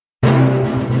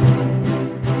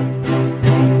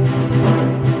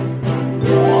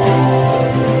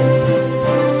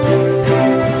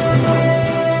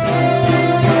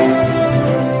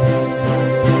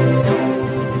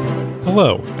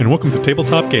welcome to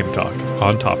Tabletop Game Talk,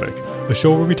 On Topic, a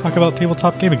show where we talk about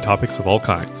tabletop gaming topics of all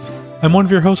kinds. I'm one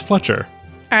of your hosts, Fletcher.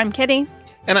 I'm Kitty.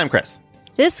 And I'm Chris.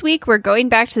 This week, we're going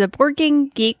back to the Board Game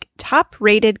Geek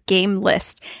top-rated game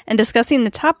list and discussing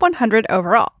the top 100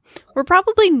 overall. We're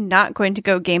probably not going to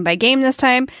go game by game this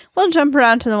time. We'll jump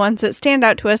around to the ones that stand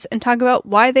out to us and talk about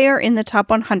why they are in the top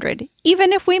 100,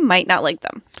 even if we might not like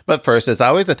them. But first, as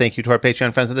always, a thank you to our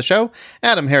Patreon friends of the show,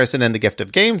 Adam Harrison and the Gift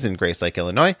of Games in Grace Lake,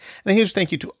 Illinois. And a huge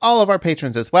thank you to all of our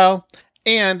patrons as well.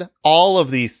 And all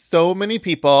of these so many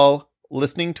people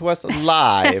listening to us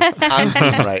live on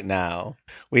Zoom right now.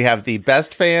 We have the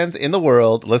best fans in the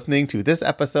world listening to this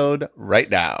episode right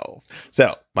now.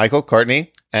 So, Michael,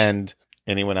 Courtney, and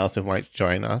anyone else who might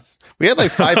join us. We had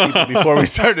like 5 people before we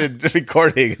started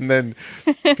recording, and then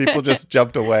people just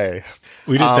jumped away.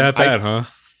 We did that bad, huh?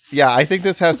 Yeah, I think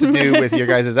this has to do with your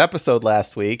guys' episode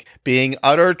last week being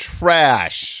utter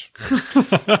trash.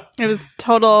 It was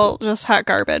total, just hot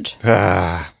garbage.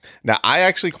 Now, I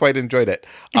actually quite enjoyed it.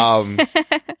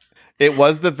 It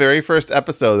was the very first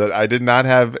episode that I did not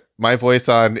have my voice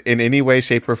on in any way,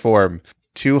 shape, or form.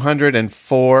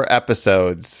 204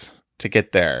 episodes to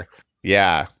get there.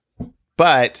 Yeah.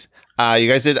 But you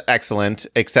guys did excellent,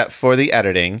 except for the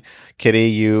editing. Kitty,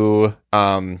 you,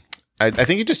 I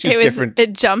think you just used different.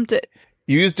 It jumped it.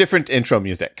 You used different intro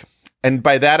music. And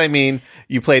by that, I mean,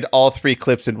 you played all 3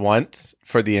 clips at once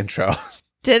for the intro.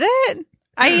 Did it?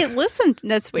 I listened.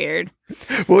 That's weird.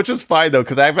 Which is fine, though,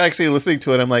 because I'm actually listening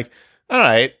to it. I'm like, all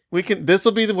right, this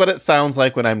will be what it sounds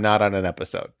like when I'm not on an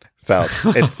episode. So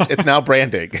it's now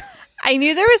branding. I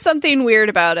knew there was something weird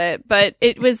about it, but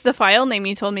it was the file name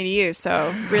you told me to use,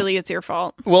 so really it's your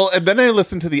fault. Well, and then I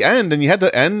listened to the end, and you had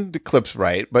the end clips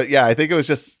right. But yeah, I think it was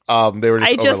just, they were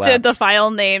just I just overlapped. did the file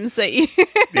names that you...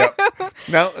 Yep.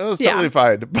 No, it was totally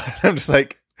fine. But I'm just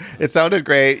like, it sounded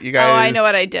great. You guys... Oh, I know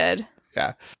what I did.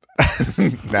 Yeah.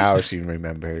 Now she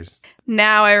remembers.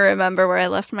 Now I remember where I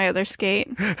left my other skate.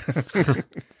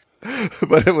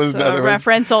 But it was a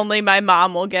reference only my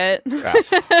mom will get. Yeah.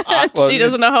 She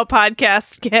doesn't know how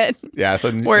podcasts get. Yeah,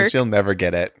 so she'll never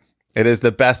get it. It is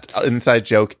the best inside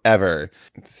joke ever.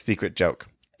 It's a secret joke.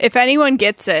 If anyone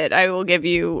gets it, I will give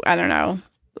you, I don't know,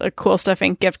 a Cool Stuff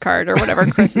Inc. gift card or whatever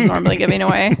Chris is normally giving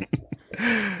away.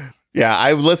 Yeah,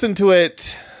 I listened to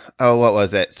it. Oh, what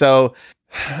was it? So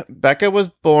Becca was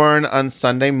born on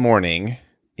Sunday morning.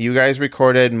 You guys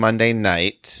recorded Monday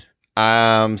night.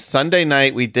 Sunday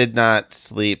night, we did not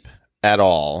sleep at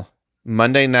all.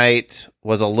 Monday night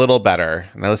was a little better.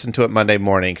 And I listened to it Monday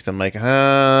morning because I'm like,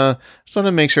 I just want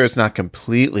to make sure it's not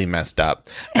completely messed up.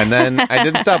 And then I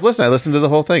didn't stop listening. I listened to the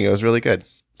whole thing. It was really good.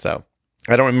 So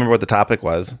I don't remember what the topic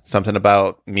was. Something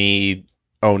about me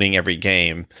owning every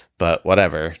game, but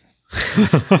whatever.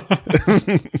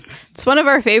 It's one of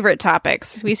our favorite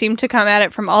topics. We seem to come at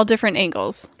it from all different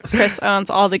angles. Chris owns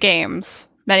all the games,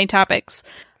 many topics.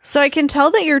 So I can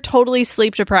tell that you're totally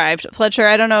sleep deprived. Fletcher,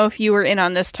 I don't know if you were in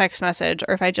on this text message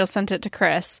or if I just sent it to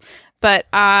Chris, but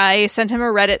I sent him a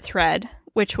Reddit thread,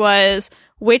 which was,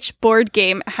 which board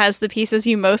game has the pieces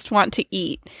you most want to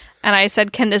eat? And I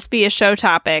said, can this be a show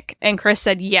topic? And Chris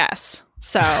said, yes.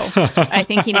 So I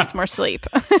think he needs more sleep.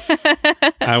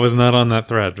 I was not on that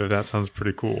thread, but that sounds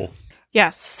pretty cool.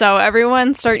 Yes. So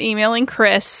everyone start emailing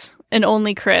Chris and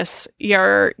only Chris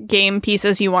your game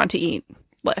pieces you want to eat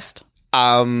list.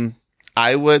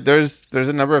 I would, there's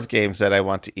a number of games that I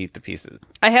want to eat the pieces.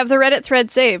 I have the Reddit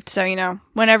thread saved, so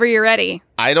whenever you're ready.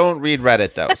 I don't read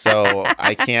Reddit though, so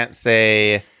I can't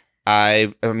say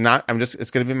I'm just, it's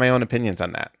going to be my own opinions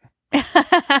on that.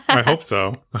 I hope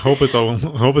so. I hope it's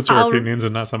your opinions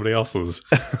and not somebody else's.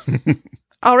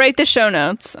 I'll write the show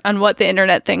notes on what the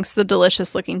internet thinks the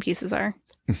delicious looking pieces are.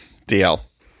 Deal.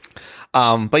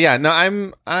 But yeah,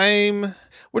 no,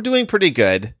 we're doing pretty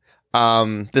good.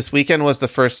 This weekend was the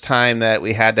first time that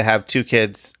we had to have 2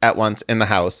 kids at once in the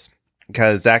house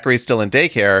because Zachary's still in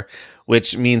daycare,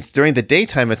 which means during the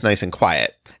daytime it's nice and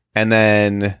quiet. And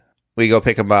then we go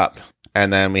pick him up,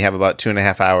 and then we have about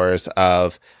 2.5 hours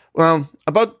of,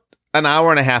 about an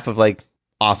hour and a half of like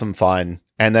awesome fun,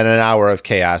 and then an hour of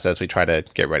chaos as we try to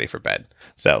get ready for bed.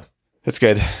 So it's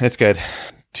good. It's good.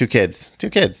 2 kids.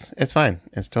 It's fine.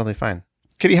 It's totally fine.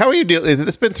 Kitty, how are you doing?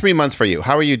 It's been 3 months for you.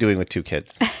 How are you doing with 2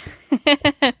 kids?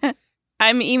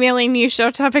 I'm emailing you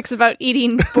show topics about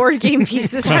eating board game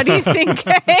pieces. How do you think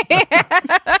I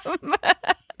am?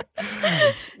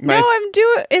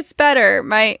 It's better.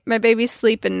 My baby's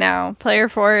sleeping now. Player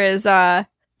 4 is,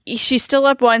 she's still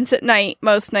up once at night,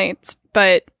 most nights,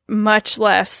 but much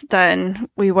less than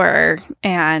we were.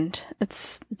 And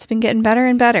it's been getting better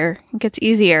and better. It gets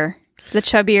easier the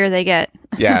chubbier they get.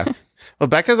 Yeah. Well,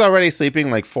 Becca's already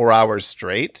sleeping like 4 hours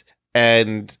straight.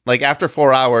 And like after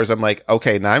 4 hours, I'm like,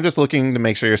 okay, now I'm just looking to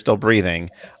make sure you're still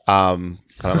breathing. And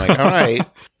I'm like, all right.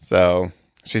 So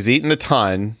she's eaten a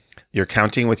ton. You're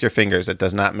counting with your fingers. It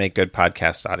does not make good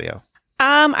podcast audio.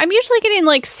 I'm usually getting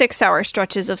like 6-hour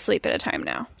stretches of sleep at a time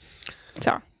now.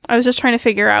 So I was just trying to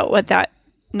figure out what that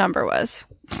number was.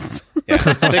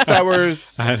 Yeah, 6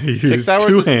 hours. I had to use 6 hours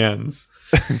two hands.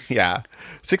 Yeah.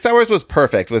 6 hours was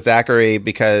perfect with Zachary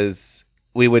because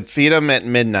we would feed him at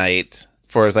midnight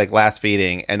for his like last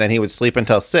feeding, and then he would sleep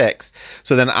until 6.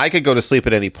 So then I could go to sleep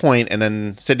at any point, and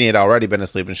then Sydney had already been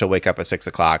asleep, and she'll wake up at 6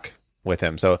 o'clock with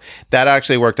him. So that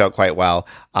actually worked out quite well.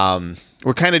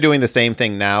 We're kind of doing the same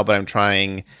thing now, but I'm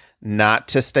trying not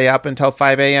to stay up until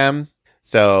 5 a.m.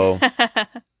 So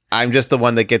I'm just the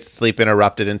one that gets sleep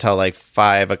interrupted until like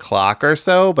 5 o'clock or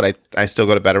so, but I still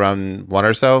go to bed around 1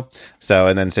 or so. So,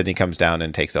 and then Sydney comes down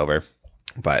and takes over.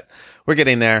 But we're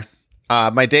getting there.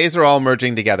 My days are all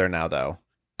merging together now, though.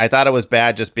 I thought it was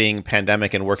bad just being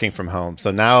pandemic and working from home.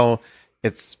 So now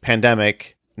it's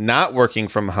pandemic, not working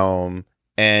from home,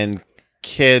 and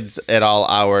kids at all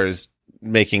hours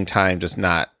making time just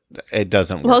not, it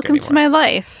doesn't work Welcome anymore. to my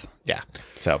life. Yeah.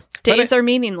 So Days are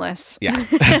meaningless. Yeah.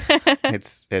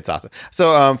 It's awesome.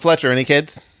 So Fletcher, any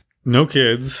kids? No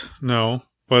kids, no.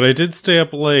 But I did stay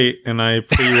up late and I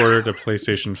pre-ordered a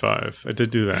PlayStation 5. I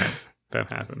did do that.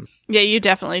 That happened. Yeah, you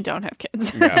definitely don't have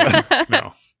kids.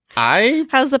 No.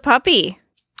 How's the puppy?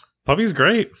 Puppy's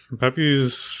great.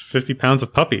 Puppy's 50 pounds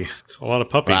of puppy. It's a lot of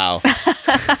puppy. Wow.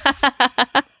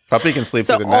 Puppy can sleep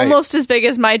So through the night. almost as big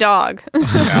as my dog.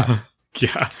 Yeah.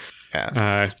 Yeah.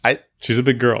 Yeah. She's a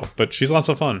big girl, but she's lots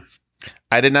of fun.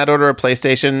 I did not order a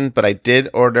PlayStation, but I did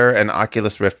order an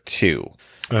Oculus Rift 2.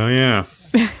 Oh, yeah.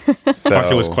 So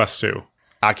Oculus Quest 2.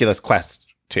 Oculus Quest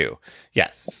 2.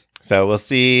 Yes. So we'll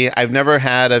see. I've never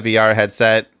had a VR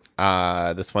headset.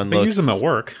 This one They looks... use them at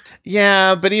work.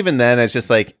 Yeah, but even then, it's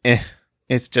just like,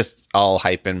 it's just all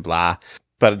hype and blah.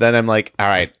 But then I'm like, all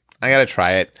right, I got to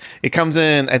try it. It comes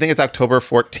in, I think it's October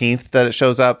 14th that it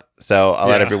shows up. So I'll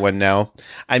let everyone know.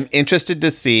 I'm interested to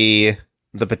see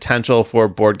the potential for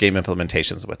board game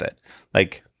implementations with it,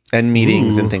 like, and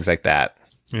meetings and things like that.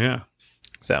 Yeah.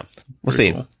 So we'll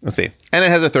Pretty see. cool. We'll see. And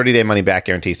it has a 30-day money back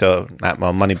guarantee. So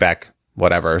money back,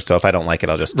 whatever. So if I don't like it,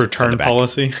 I'll just send Return it back.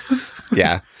 policy.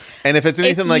 Yeah. And if it's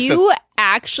anything If like you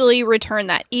actually return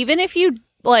that, even if you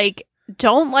like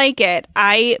don't like it,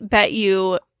 I bet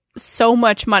you so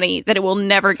much money that it will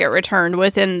never get returned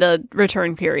within the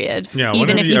return period. Yeah. even When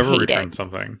if have you ever hate returned it.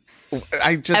 something?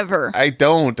 I just Ever. I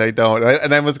don't.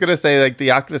 And I was gonna say like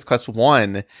the Oculus Quest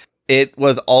 1, it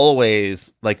was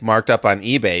always like marked up on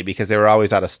eBay because they were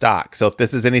always out of stock. So if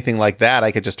this is anything like that,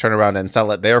 I could just turn around and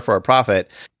sell it there for a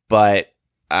profit. But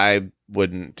I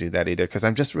wouldn't do that either because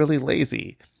I'm just really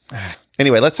lazy.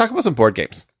 Anyway, let's talk about some board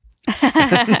games.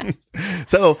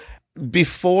 So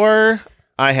before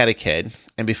I had a kid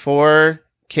and before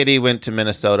Kitty went to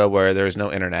Minnesota where there's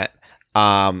no internet,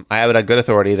 I have it on good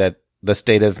authority that the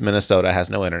state of Minnesota has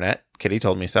no internet. Kitty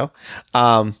told me so.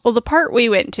 Well, the part we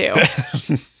went to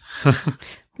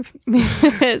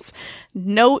is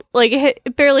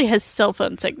it barely has cell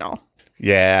phone signal.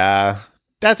 Yeah,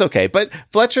 that's okay. But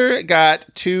Fletcher got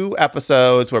 2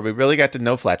 episodes where we really got to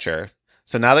know Fletcher.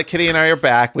 So now that Kitty and I are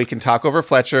back, we can talk over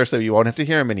Fletcher so you won't have to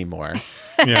hear him anymore.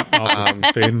 Yeah. I'll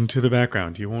just fade into the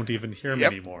background. You won't even hear me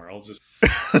anymore. I'll just...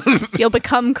 You'll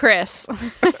become Chris.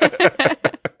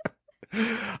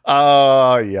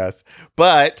 Oh, yes.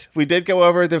 But we did go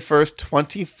over the first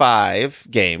 25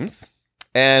 games.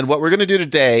 And what we're going to do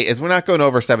today is we're not going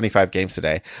over 75 games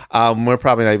today. We're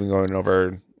probably not even going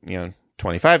over,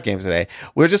 25 games today.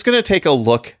 We're just going to take a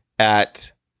look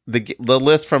at the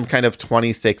list from kind of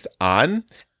 26 on,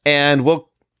 and we'll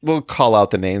call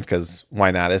out the names because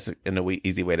why not? It's an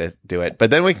easy way to do it. But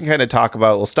then we can kind of talk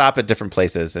about, we'll stop at different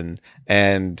places and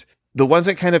the ones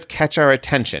that kind of catch our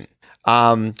attention.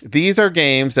 These are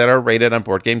games that are rated on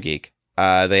Board Game Geek.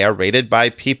 They are rated by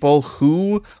people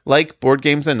who like board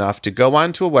games enough to go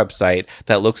onto a website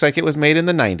that looks like it was made in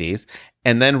the 90s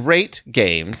and then rate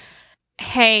games.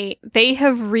 Hey, they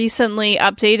have recently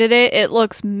updated it. It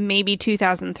looks maybe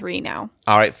 2003 now.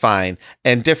 All right, fine.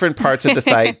 And different parts of the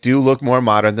site do look more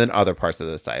modern than other parts of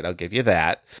the site. I'll give you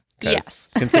that. 'Cause Yes.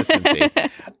 Consistency.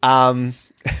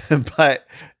 But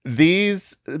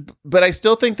I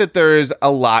still think that there's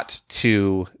a lot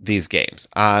to these games.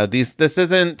 This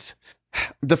isn't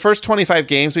the first 25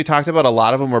 games we talked about. A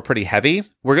lot of them were pretty heavy.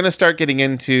 We're going to start getting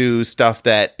into stuff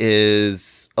that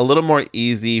is a little more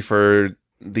easy for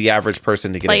the average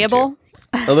person to get Playable?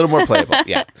 into. A little more playable.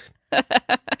 Yeah.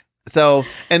 So,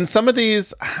 and some of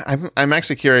these, I'm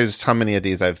actually curious how many of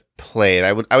these I've played.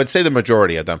 I would say the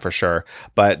majority of them for sure,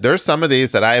 but there's some of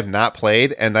these that I have not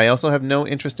played, and I also have no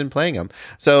interest in playing them.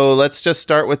 So let's just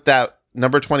start with that.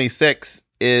 Number 26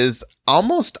 is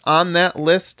almost on that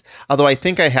list, although I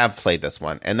think I have played this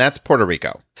one, and that's Puerto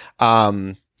Rico.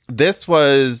 This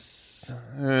was,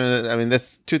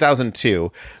 this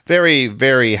 2002, very,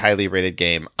 very highly rated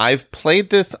game. I've played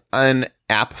this on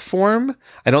app form.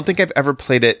 I don't think I've ever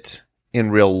played it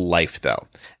in real life though.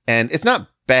 And it's not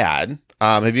bad.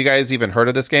 Have you guys even heard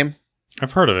of this game?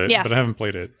 I've heard of it, Yes. but I haven't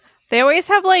played it. They always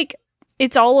have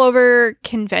it's all over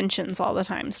conventions all the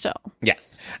time still.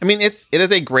 Yes. I mean, it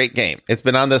is a great game. It's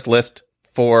been on this list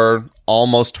for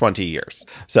almost 20 years.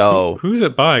 So Who's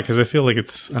it by? Because I feel like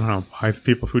it's, I don't know, by the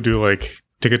people who do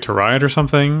Ticket to Ride or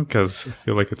something, because I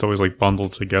feel like it's always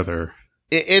bundled together.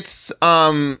 it's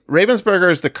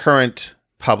Ravensburger is the current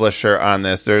publisher on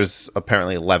this. There's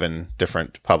apparently 11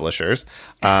 different publishers.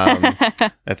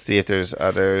 Let's see if there's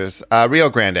others. Rio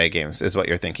Grande Games is what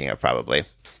you're thinking of, probably.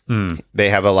 They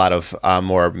have a lot of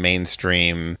more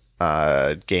mainstream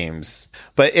games,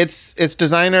 but it's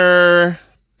designer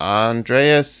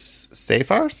Andreas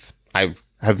Seyfarth. I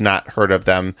have not heard of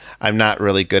them. I'm not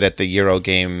really good at the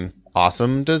Eurogame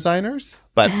awesome designers,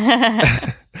 but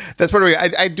that's Puerto Rico.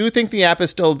 I do think the app is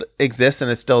still exists and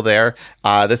is still there.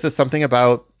 This is something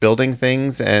about building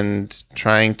things and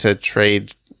trying to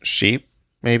trade sheep,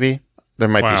 maybe. There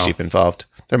might be sheep involved.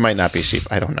 There might not be sheep.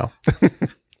 I don't know.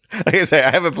 Like I say,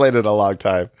 I haven't played it in a long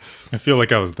time. I feel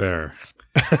like I was there.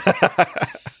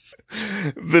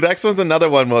 The next one's another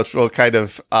one which will kind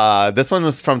of... this one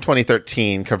was from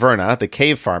 2013, Caverna, the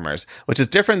Cave Farmers, which is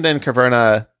different than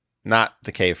Caverna, not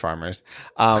the Cave Farmers.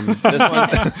 This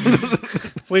one...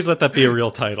 Please let that be a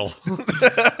real title.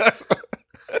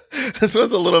 This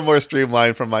one's a little more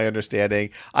streamlined from my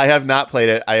understanding. I have not played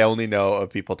it. I only know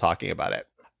of people talking about it.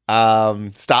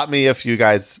 Stop me if you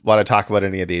guys want to talk about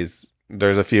any of these.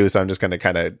 There's a few, so I'm just going to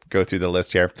kind of go through the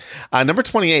list here. Number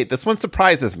 28, this one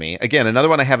surprises me. Again, another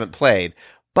one I haven't played,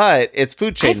 but it's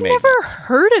Food Chain I've Magnate. never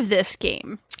heard of this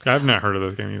game. I've not heard of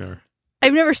this game either.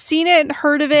 I've never seen it,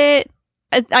 heard of it.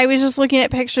 I was just looking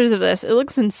at pictures of this. It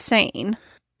looks insane.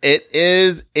 It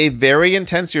is a very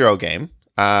intense Euro game.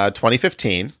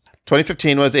 2015.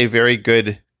 2015 was a very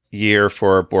good year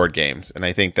for board games, and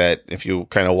I think that if you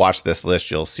kind of watch this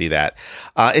list, you'll see that.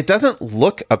 It doesn't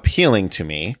look appealing to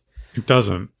me. It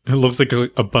doesn't. It looks like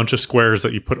a bunch of squares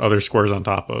that you put other squares on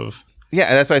top of.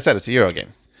 Yeah, that's why I said it's a Euro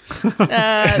game.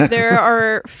 There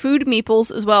are food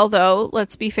meeples as well, though.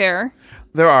 Let's be fair.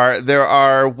 There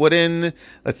are wooden,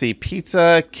 let's see,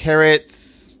 pizza,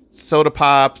 carrots, soda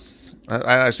pops.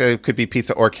 Actually, it could be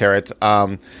pizza or carrots.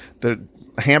 The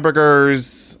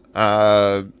hamburgers.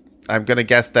 I'm going to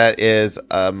guess that is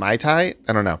Mai Tai.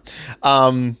 I don't know.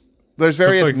 There's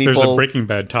various meeple. There's a Breaking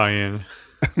Bad tie-in.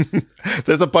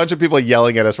 There's a bunch of people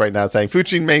yelling at us right now saying, Food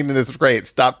Chain Magnate is great.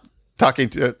 Stop talking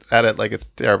at it like it's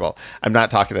terrible. I'm not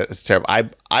talking at it. It's terrible.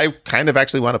 I kind of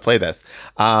actually want to play this.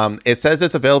 It says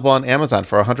it's available on Amazon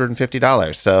for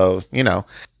 $150. So,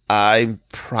 I'm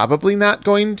probably not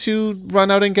going to run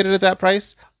out and get it at that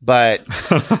price. But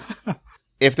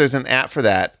if there's an app for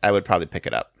that, I would probably pick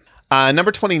it up.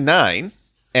 Number 29,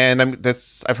 and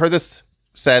I've heard this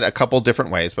said a couple different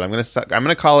ways, but I'm going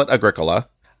to call it Agricola.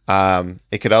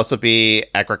 It could also be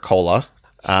Agricola.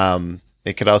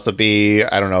 It could also be,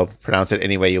 I don't know, pronounce it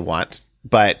any way you want.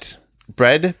 But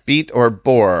bread, beet, or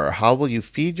boar, how will you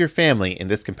feed your family in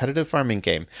this competitive farming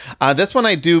game? This one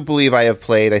I do believe I have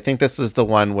played. I think this is the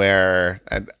one where,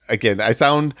 again, I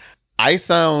sound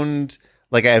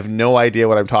like I have no idea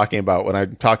what I'm talking about when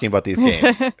I'm talking about these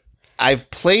games.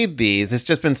 I've played these. It's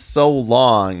just been so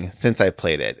long since I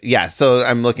played it. Yeah, so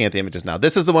I'm looking at the images now.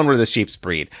 This is the one where the sheeps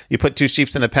breed. You put 2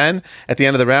 sheeps in a pen. At the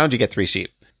end of the round, you get 3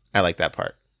 sheep. I like that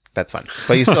part. That's fun.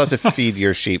 But you still have to feed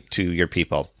your sheep to your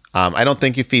people. I don't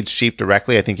think you feed sheep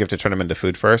directly. I think you have to turn them into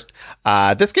food first.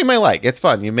 This game I like. It's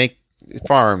fun. You make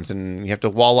farms, and you have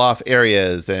to wall off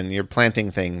areas, and you're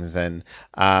planting things. And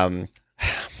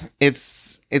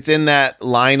it's in that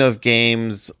line of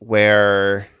games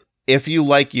where... if you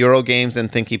like Euro games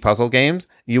and thinky puzzle games,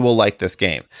 you will like this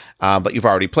game. But you've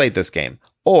already played this game.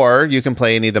 Or you can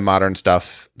play any of the modern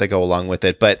stuff that go along with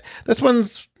it. But this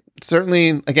one's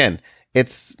certainly, again,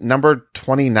 it's number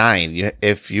 29.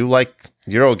 If you like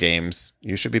Euro games,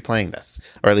 you should be playing this.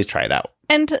 Or at least try it out.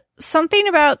 And something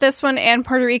about this one and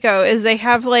Puerto Rico is they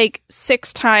have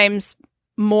 6 times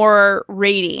more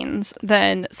ratings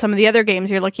than some of the other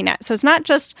games you're looking at. So it's not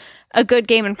just a good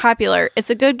game and popular. It's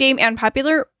a good game and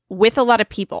popular with a lot of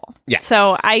people. Yeah.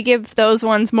 So I give those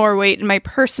ones more weight in my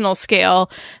personal scale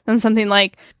than something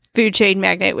like Food Chain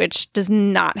Magnate, which does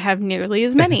not have nearly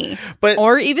as many. But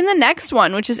or even the next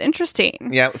one, which is interesting.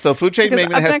 Yeah, so Food Chain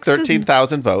Magnate has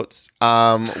 13,000 votes,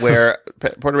 where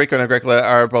Puerto Rico and Agricola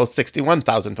are both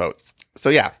 61,000 votes. So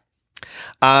yeah.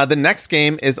 The next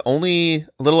game is only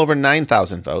a little over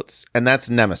 9,000 votes, and that's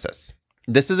Nemesis.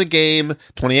 This is a game,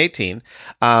 2018,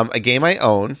 a game I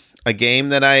own, a game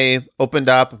that I opened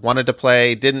up, wanted to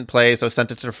play, didn't play, so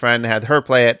sent it to a friend, had her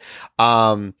play it.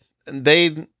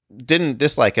 They didn't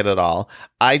dislike it at all.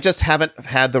 I just haven't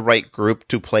had the right group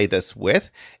to play this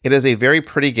with. It is a very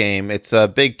pretty game. It's a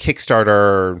big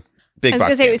Kickstarter, big box. I was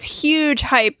going to say game. it was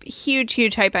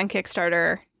huge hype on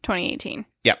Kickstarter 2018.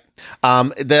 Yep.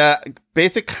 The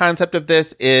basic concept of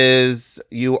this is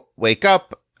you wake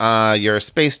up, your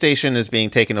space station is being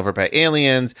taken over by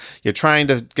aliens. You're trying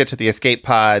to get to the escape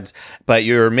pods, but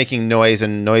you're making noise,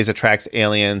 and noise attracts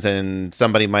aliens, and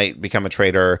somebody might become a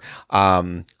traitor.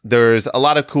 There's a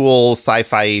lot of cool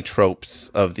sci-fi tropes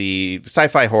of the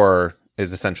sci-fi horror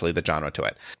is essentially the genre to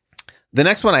it. The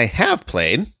next one I have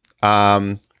played,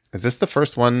 is this the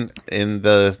first one in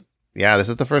the... Yeah, this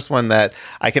is the first one that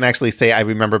I can actually say I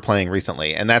remember playing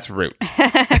recently, and that's Root.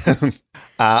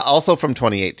 Also from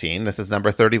 2018. This is number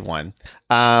 31.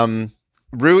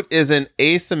 Root is an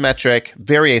asymmetric,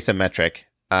 very asymmetric,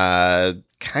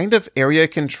 kind of area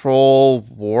control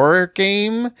war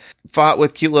game fought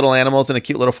with cute little animals in a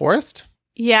cute little forest.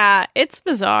 Yeah, it's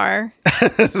bizarre.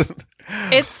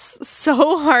 It's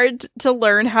so hard to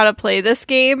learn how to play this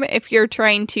game if you're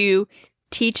trying to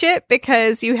teach it,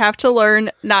 because you have to learn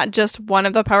not just one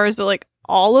of the powers, but like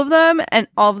all of them, and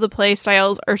all of the play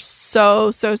styles are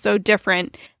so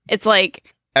different. It's like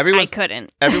I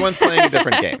couldn't. Everyone's playing a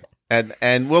different game.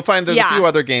 And we'll find there's a few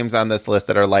other games on this list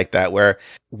that are like that, where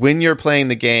when you're playing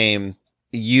the game,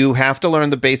 you have to learn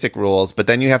the basic rules, but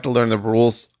then you have to learn the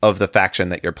rules of the faction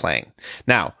that you're playing.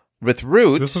 Now, with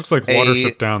Root... This looks like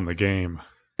Watership Down the game.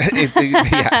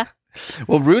 Yeah.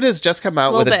 Well, Root has just come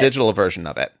out with a digital version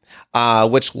of it,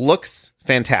 which looks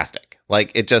fantastic.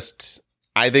 Like,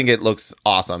 I think it looks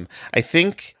awesome.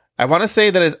 I want to say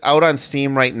that it's out on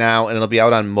Steam right now, and it'll be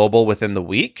out on mobile within the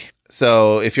week.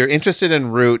 So if you're interested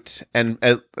in Root, and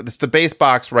it's the base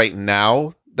box right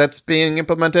now that's being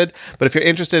implemented, but if you're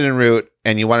interested in Root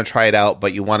and you want to try it out,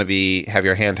 but you want to have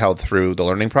your hand held through the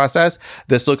learning process,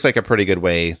 this looks like a pretty good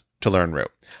way to learn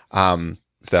Root.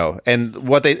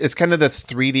 It's kind of this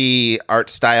 3D art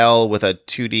style with a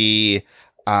 2D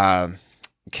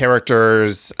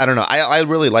characters. I don't know. I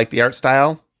really like the art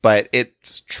style, but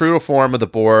it's true to form of the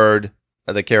board,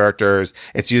 of the characters.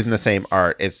 It's using the same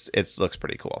art. It looks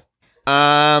pretty cool.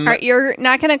 All right, you're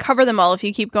not going to cover them all if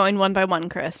you keep going one by one,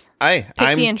 Chris. Pick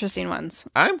the interesting ones.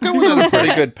 I'm going at a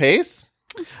pretty good pace.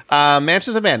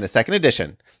 Mansions of Madness, 2nd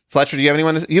edition. Fletcher, do you have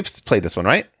anyone? You've played this one,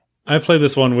 right? I played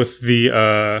this one with the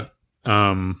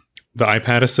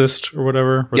iPad Assist or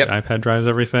whatever, where the iPad drives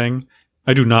everything.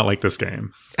 I do not like this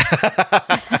game.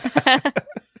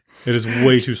 It is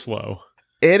way too slow.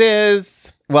 It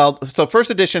is. Well, so 1st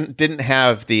edition didn't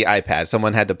have the iPad.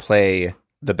 Someone had to play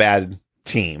the bad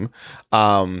team.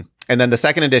 And then the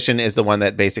 2nd edition is the one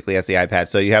that basically has the iPad.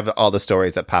 So you have all the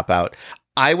stories that pop out.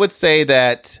 I would say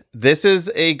that this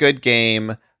is a good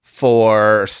game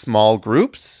for small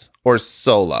groups or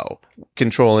solo,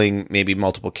 controlling maybe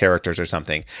multiple characters or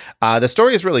something. The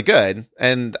story is really good,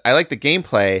 and I like the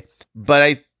gameplay,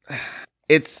 but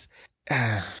it's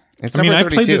I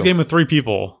played this game with 3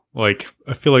 people. Like,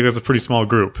 I feel like that's a pretty small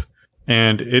group,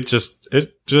 and it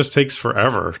just takes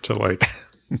forever to like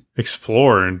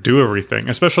explore and do everything,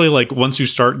 especially like once you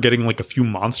start getting like a few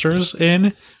monsters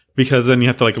in, because then you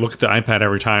have to like look at the iPad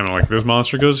every time and like, this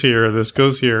monster goes here, this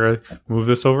goes here, move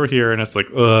this over here, and it's like,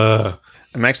 ugh.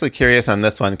 I'm actually curious on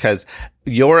this one because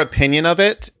your opinion of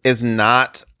it is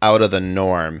not out of the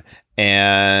norm.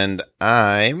 And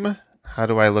how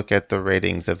do I look at the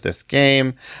ratings of this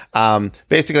game?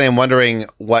 Basically, I'm wondering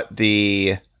what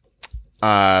the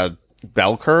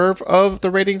bell curve of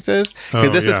the ratings is,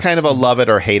 because this is kind of a love it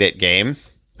or hate it game.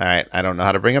 All right, I don't know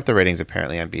how to bring up the ratings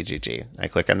apparently on BGG. I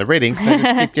click on the ratings and I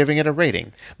just keep giving it a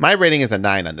rating. My rating is a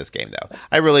 9 on this game, though.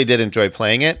 I really did enjoy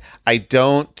playing it.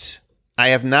 I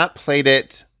have not played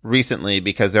it recently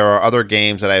because there are other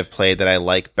games that I have played that I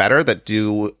like better that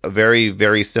do a very,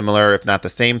 very similar, if not the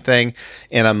same thing,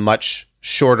 in a much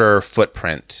shorter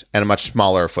footprint and a much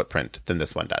smaller footprint than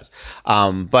this one does.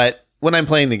 But when I'm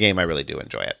playing the game, I really do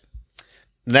enjoy it.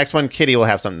 The next one, Kitty will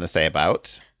have something to say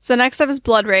about. So next up is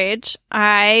Blood Rage.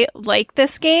 I like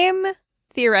this game,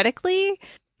 theoretically,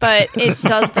 but it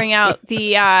does bring out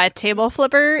the table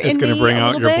flipper in me. It's going to bring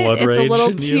out your blood rage. It's a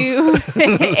little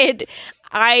too...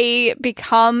 I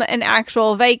become an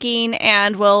actual Viking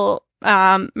and will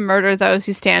murder those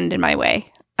who stand in my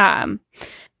way,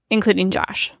 including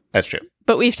Josh. That's true.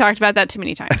 But we've talked about that too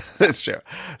many times. So. That's true.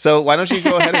 So why don't you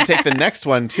go ahead and take the next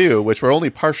one, too, which we're only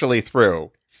partially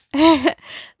through.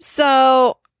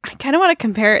 So I kind of want to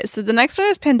compare it. So the next one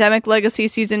is Pandemic Legacy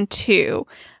Season 2.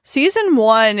 Season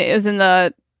 1 is in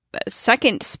the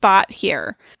second spot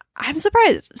here. I'm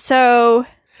surprised. So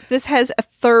this has a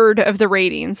third of the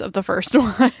ratings of the first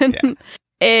one.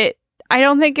 Yeah. I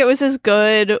don't think it was as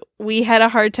good. We had a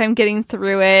hard time getting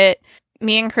through it.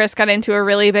 Me and Chris got into a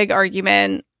really big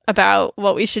argument about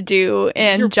what we should do,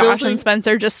 and Josh and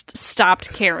Spencer just stopped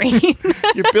caring.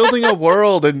 You're building a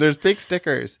world, and there's big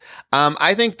stickers.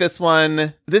 I think this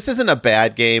isn't a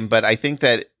bad game, but I think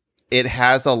that it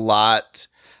has a lot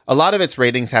of its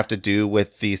ratings have to do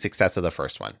with the success of the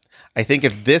first one. I think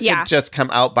if this had just come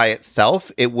out by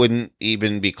itself, it wouldn't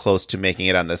even be close to making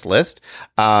it on this list.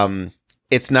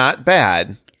 It's not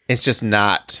bad. It's just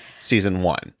not season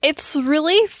 1. It's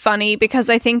really funny because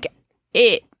I think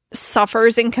it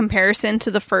suffers in comparison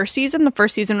to the first season. The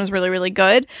first season was really, really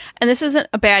good. And this isn't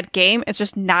a bad game. It's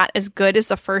just not as good as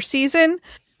the first season.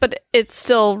 But it's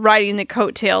still riding the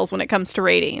coattails when it comes to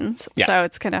ratings. Yeah. So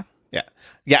it's kind of...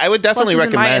 Yeah, I would definitely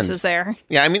recommend. Minuses there.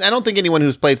 Yeah, I mean, I don't think anyone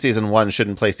who's played season 1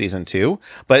 shouldn't play season 2.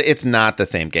 But it's not the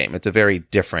same game. It's a very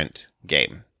different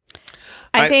game.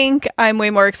 I think I'm way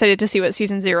more excited to see what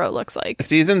season 0 looks like.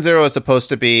 Season 0 is supposed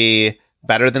to be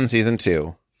better than season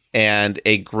 2 and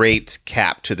a great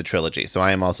cap to the trilogy. So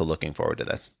I am also looking forward to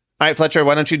this. All right, Fletcher,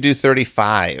 why don't you do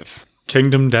 35?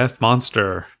 Kingdom Death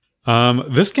Monster.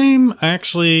 This game, I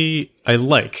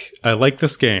like. I like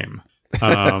this game.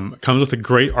 Comes with a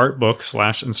great art book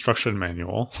 / instruction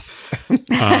manual.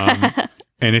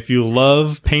 And if you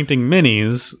love painting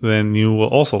minis, then you will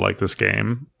also like this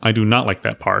game. I do not like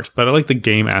that part, but I like the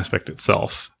game aspect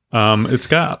itself. It's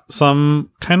got some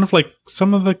of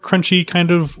the crunchy kind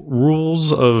of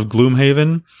rules of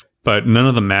Gloomhaven, but none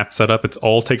of the map setup. It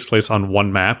all takes place on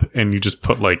one map, and you just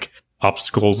put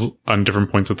obstacles on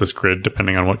different points of this grid,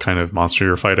 depending on what kind of monster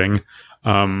you're fighting.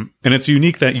 And it's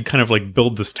unique that you kind of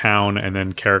build this town, and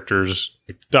then characters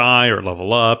die or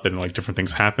level up, and different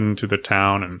things happen to the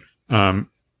town, and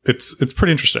it's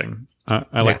pretty interesting.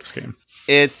 I like this game.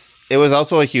 It was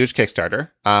also a huge Kickstarter.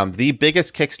 The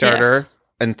biggest Kickstarter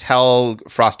until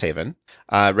Frosthaven,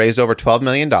 raised over $12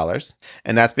 million.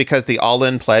 And that's because the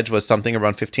all-in pledge was something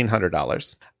around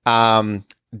 $1,500.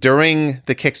 During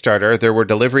the Kickstarter, there were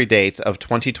delivery dates of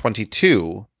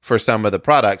 2022 for some of the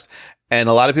products. And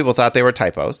a lot of people thought they were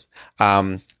typos.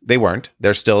 They weren't.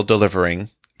 They're still delivering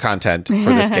content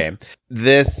for this game.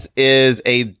 This is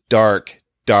a dark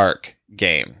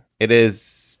game. It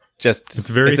is just... It's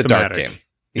a dark game.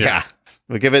 Yeah.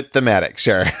 We'll give it thematic,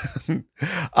 sure.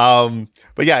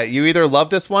 But yeah, you either love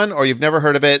this one or you've never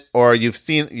heard of it, or you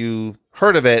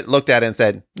heard of it, looked at it and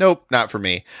said, nope, not for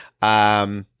me.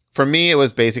 For me, it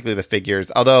was basically the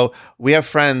figures. Although we have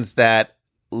friends that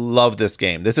love this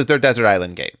game. This is their Desert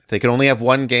Island game. If they could only have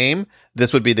one game,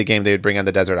 this would be the game they would bring on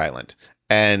the Desert Island.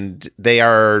 And they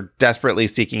are desperately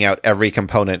seeking out every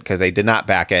component because they did not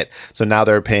back it. So now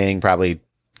they're paying probably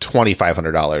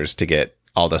 $2,500 to get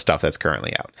all the stuff that's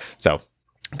currently out. So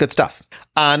good stuff.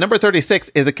 Number 36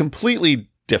 is a completely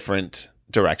different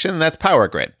direction, and that's Power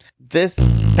Grid. This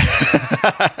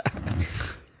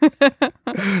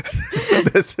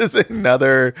is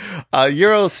another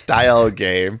Euro style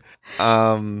game.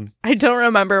 I don't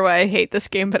remember why I hate this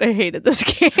game, but I hated this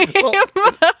game.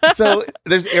 So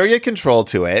there's area control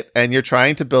to it, and you're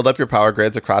trying to build up your power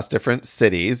grids across different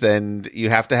cities, and you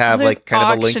have to have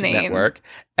kind of a linked network,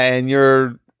 and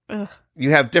you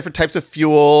have different types of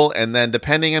fuel, and then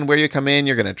depending on where you come in,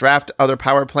 you're going to draft other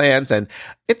power plants, and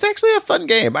it's actually a fun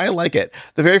game. I like it.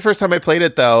 The very first time I played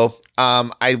it, though,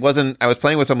 I was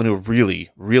playing with someone who really,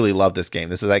 really loved this game.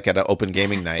 This is at an open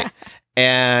gaming night,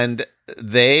 and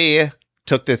they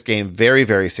took this game very,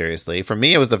 very seriously. For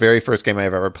me, it was the very first game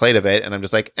I've ever played of it, and I'm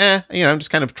just I'm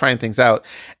just kind of trying things out.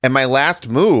 And my last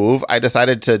move, I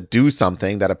decided to do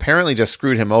something that apparently just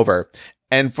screwed him over.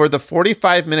 And for the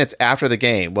 45 minutes after the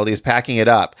game, while he's packing it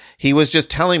up, he was just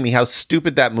telling me how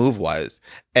stupid that move was.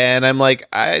 And I'm like,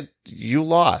 you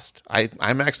lost.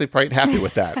 I'm actually quite happy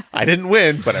with that. I didn't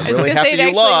win, but I'm really happy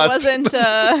you lost. It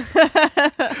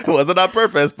wasn't on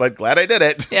purpose, but glad I did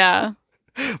it. Yeah.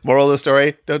 Moral of the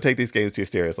story, don't take these games too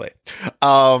seriously.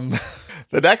 The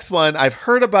next one I've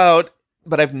heard about,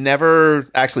 but I've never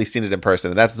actually seen it in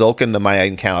person. That's Tzolk'in the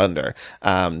Mayan Calendar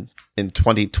in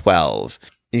 2012.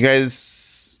 You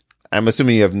guys, I'm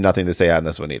assuming you have nothing to say on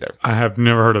this one either. I have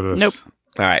never heard of this. Nope.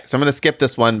 All right, so I'm going to skip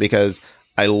this one because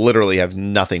I literally have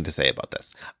nothing to say about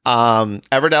this.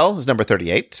 Everdell is number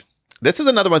 38. This is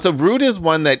another one. So Root is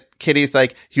one that Kitty's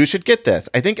like, you should get this.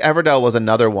 I think Everdell was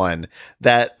another one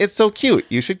that it's so cute.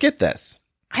 You should get this.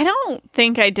 I don't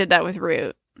think I did that with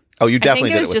Root. Oh, you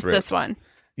definitely did it with Root. I think it was just this one.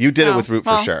 You did it with Root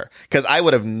for sure. Because I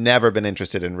would have never been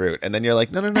interested in Root. And then you're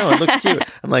like, no, it looks cute.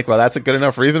 I'm like, well, that's a good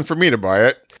enough reason for me to buy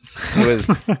it. It was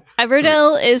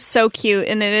Everdell is so cute,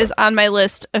 and it is on my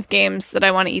list of games that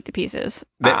I want to eat the pieces.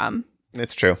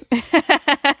 It's true.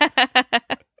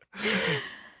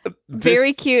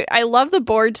 Very cute. I love the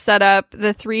board setup.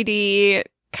 The 3D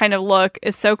kind of look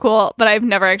is so cool, but I've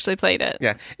never actually played it.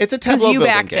 Yeah, it's a Tableau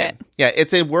building game. Yeah,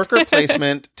 it's a worker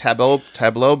placement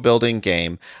Tableau building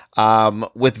game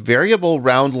with variable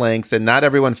round lengths, and not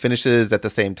everyone finishes at the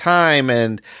same time.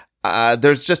 And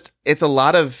it's a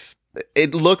lot of.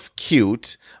 It looks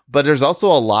cute, but there's also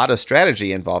a lot of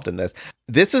strategy involved in this.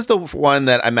 This is the one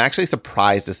that I'm actually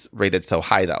surprised is rated so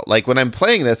high, though. Like when I'm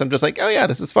playing this, I'm just like, oh yeah,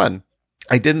 this is fun.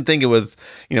 I didn't think it was,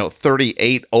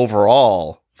 38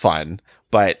 overall fun,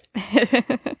 but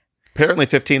apparently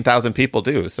 15,000 people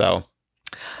do. So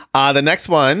the next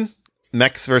one,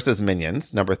 Mechs vs.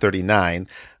 Minions, number 39.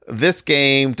 This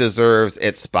game deserves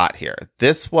its spot here.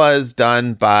 This was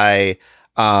done by,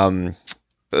 now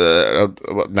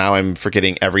I'm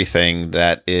forgetting everything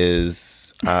that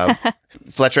is,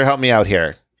 Fletcher, help me out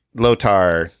here.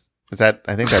 Lotar.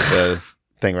 I think that's the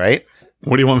thing, right?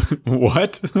 What do you want?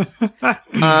 What?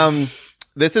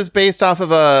 This is based off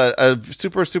of a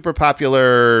super, super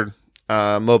popular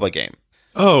MOBA game.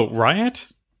 Oh, Riot?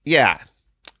 Yeah.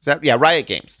 Riot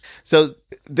Games. So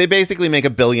they basically make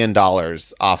 $1 billion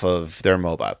off of their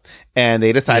MOBA. And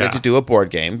they decided to do a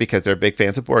board game because they're big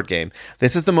fans of board game.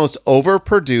 This is the most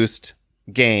overproduced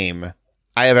game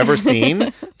I have ever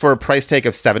seen for a price tag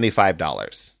of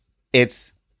 $75.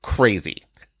 It's crazy.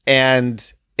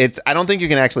 And I don't think you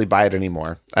can actually buy it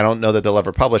anymore. I don't know that they'll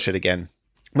ever publish it again.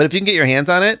 But if you can get your hands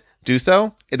on it, do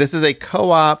so. This is a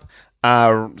co-op,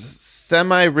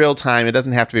 semi-real time. It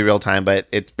doesn't have to be real time, but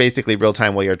it's basically real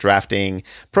time while you're drafting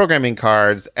programming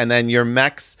cards. And then your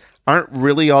mechs aren't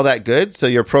really all that good. So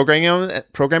you're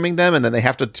programming them, and then they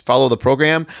have to follow the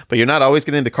program. But you're not always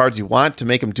getting the cards you want to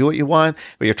make them do what you want.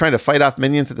 But you're trying to fight off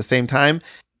minions at the same time.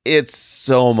 It's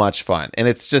so much fun. And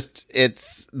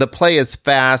the play is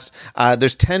fast.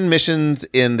 There's 10 missions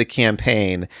in the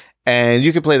campaign, and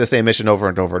you can play the same mission over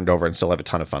and over and over and still have a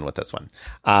ton of fun with this one.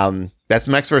 That's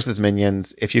Mechs vs.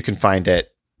 Minions. If you can find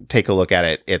it, take a look at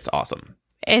it. It's awesome.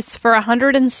 It's for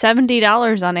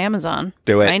 $170 on Amazon.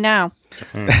 Do it. Right now.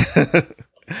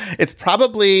 It's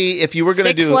probably, if you were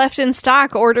going to 6 left in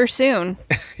stock, order soon.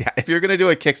 Yeah, if you're going to do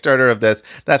a Kickstarter of this,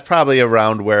 that's probably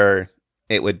around where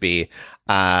it would be.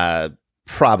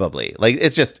 Probably. Like,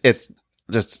 it's just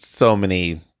so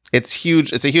many. It's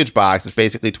huge. It's a huge box. It's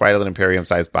basically Twilight Imperium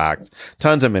sized box.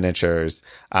 Tons of miniatures.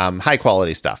 High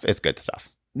quality stuff. It's good stuff.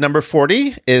 Number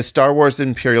 40 is Star Wars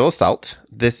Imperial Assault.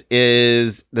 This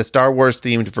is the Star Wars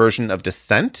themed version of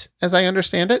Descent, as I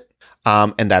understand it.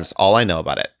 And that's all I know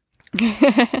about it.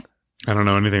 I don't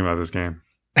know anything about this game.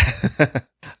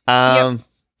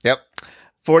 Yep.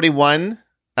 41,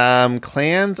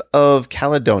 Clans of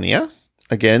Caledonia.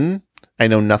 Again, I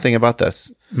know nothing about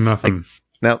this. Nothing.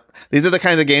 No, these are the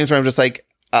kinds of games where I'm just like,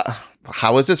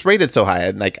 how is this rated so high?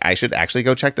 And like, I should actually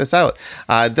go check this out.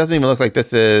 It doesn't even look like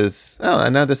this is. Oh,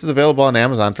 no, this is available on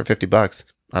Amazon for $50.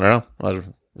 I don't know. Well,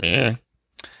 yeah.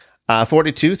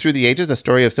 42, Through the Ages: A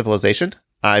Story of Civilization.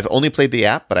 I've only played the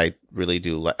app, but I really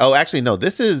do like. Oh, actually, no.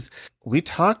 We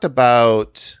talked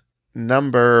about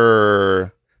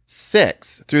number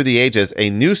 6, Through the Ages: A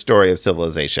New Story of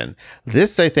Civilization.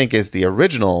 This, I think, is the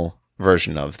original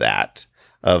version of that.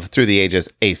 Of Through the Ages: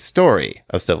 A Story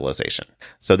of Civilization.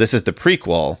 So this is the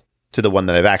prequel to the one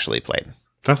that I've actually played.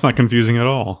 That's not confusing at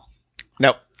all.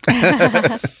 Nope.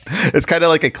 It's kind of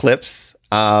like Eclipse,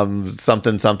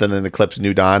 something, and Eclipse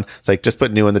New Dawn. It's like, just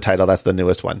put new in the title. That's the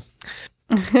newest one.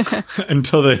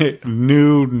 Until the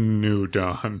new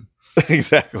Dawn.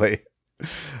 Exactly.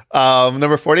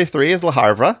 Number 43 is Le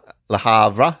Havre.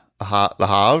 Help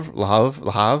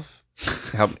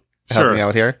me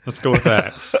out here. Let's go with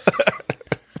that.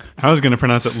 I was going to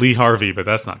pronounce it Lee Harvey, but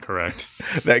that's not correct.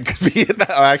 That could be it.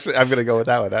 Oh, actually, I'm going to go with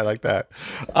that one. I like that.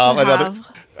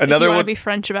 Another one. Want to be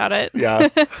French about it. Yeah.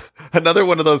 Another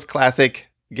one of those classic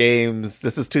games.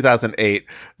 This is 2008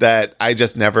 that I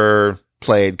just never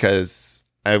played because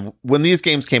when these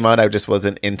games came out, I just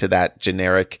wasn't into that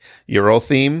generic Euro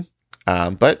theme.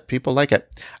 But people like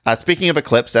it. Speaking of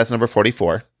Eclipse, that's number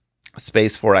 44.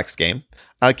 Space 4X game.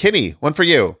 Kitty, one for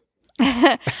you.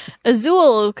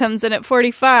 Azul comes in at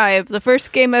 45. The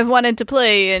first game I've wanted to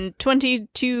play in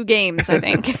 22 games, I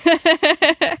think.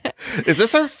 Is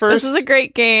this our first? This is a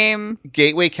great game.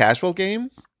 Gateway casual game?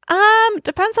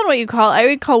 Depends on what you call it. I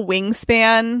would call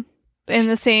Wingspan in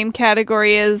the same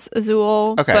category as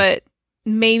Azul, but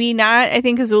maybe not. I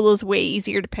think Azul is way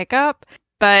easier to pick up,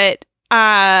 but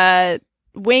Wingspan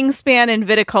and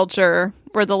Viticulture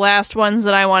were the last ones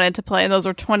that I wanted to play, and those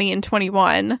were 20 and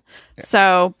 21. Yeah.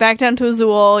 So back down to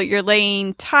Azul, you're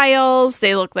laying tiles.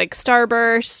 They look like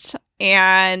Starburst,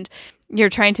 and you're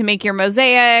trying to make your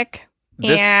mosaic,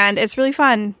 and it's really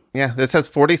fun. Yeah, this has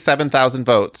 47,000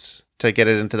 votes to get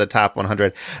it into the top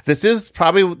 100. This is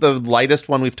probably the lightest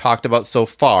one we've talked about so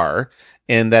far,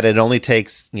 in that it only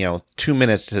takes 2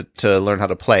 minutes to learn how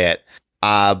to play it.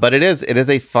 But it is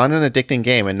a fun and addicting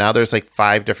game, and now there's like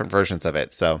 5 different versions of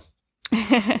it. So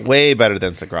way better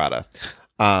than Sagrada.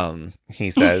 He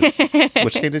says,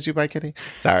 which game did you buy, Kitty?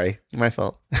 Sorry, my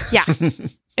fault. Yeah,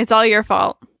 it's all your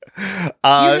fault. You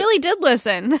really did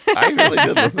listen. I really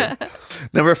did listen.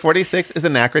 Number 46 is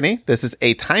Anachrony. This is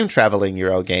a time-traveling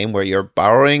Euro game where you're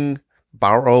borrowing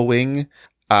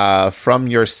from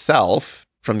yourself,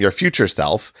 from your future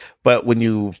self. But when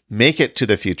you make it to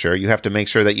the future, you have to make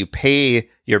sure that you pay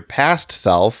your past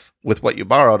self with what you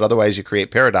borrowed. Otherwise, you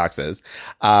create paradoxes.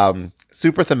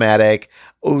 Super thematic.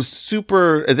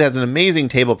 It has an amazing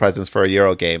table presence for a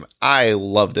Euro game. I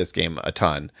love this game a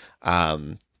ton.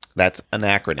 That's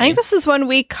Anachrony. I think this is one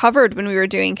we covered when we were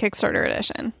doing Kickstarter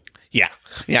edition. Yeah.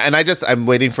 And I'm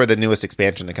waiting for the newest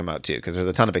expansion to come out too, because there's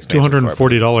a ton of expansions.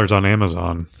 $240 on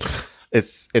Amazon.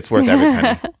 It's worth every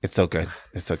penny. It's so good.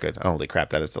 Holy crap,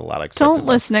 that is a lot of expensive. Don't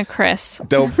listen to Chris.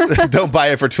 Don't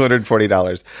buy it for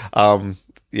 $240.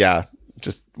 Yeah,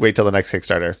 just wait till the next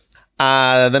Kickstarter.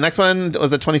 The next one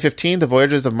was a 2015, The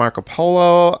Voyages of Marco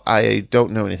Polo. I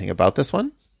don't know anything about this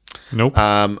one. Nope.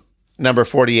 Number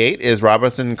 48 is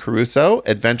Robinson Crusoe,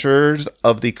 Adventures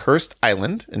of the Cursed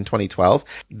Island in 2012.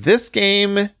 This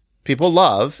game people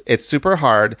love. It's super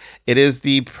hard. It is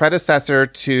the predecessor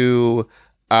to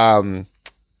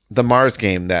the Mars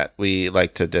game that we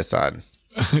like to diss on.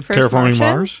 Terraforming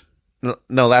Mars?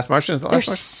 No, Last Martian is the last There's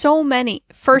Martian? So many.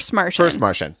 First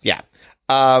Martian, yeah.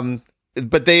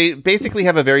 But they basically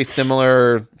have a very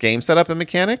similar game setup and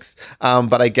mechanics.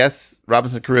 But I guess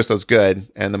Robinson Crusoe's good,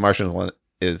 and the Martian one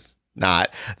is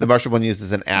not. The Martian one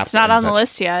uses an app. It's not on the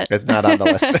list yet. It's not on the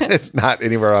list. It's not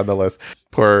anywhere on the list.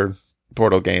 Poor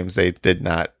Portal Games. They did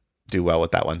not do well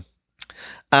with that one.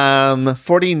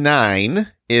 49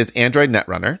 is Android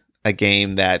Netrunner, a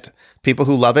game that people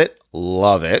who love it,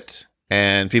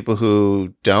 and people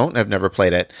who don't have never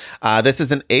played it. This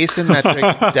is an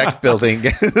asymmetric deck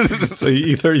building. So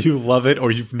either you love it or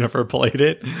you've never played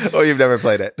it. Or you've never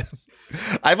played it.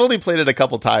 I've only played it a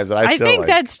couple times, and I still think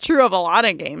that's true of a lot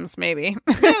of games, maybe.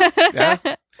 Yeah.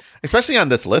 Especially on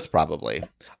this list, probably.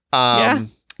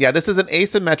 Yeah, this is an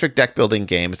asymmetric deck building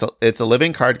game. It's a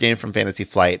living card game from Fantasy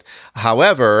Flight.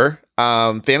 However,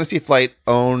 Fantasy Flight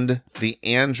owned the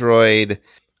Android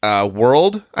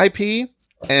World IP,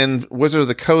 and Wizard of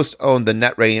the Coast owned the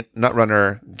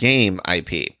Netrunner game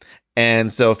IP. And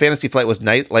so Fantasy Flight was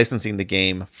licensing the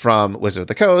game from Wizard of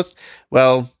the Coast.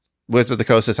 Well, Wizard of the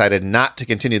Coast decided not to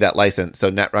continue that license,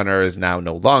 so Netrunner is now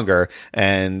no longer.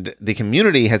 And the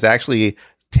community has actually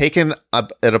taken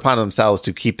it upon themselves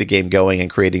to keep the game going and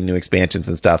creating new expansions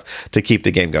and stuff to keep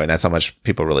the game going. That's how much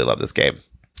people really love this game.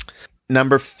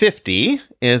 Number 50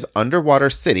 is Underwater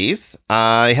Cities.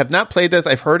 I have not played this.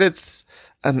 I've heard it's...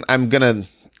 I'm gonna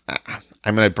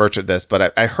butcher this,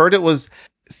 but I heard it was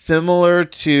similar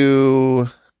to...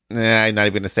 I'm not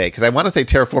even going to say, because I want to say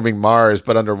Terraforming Mars,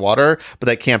 but underwater, but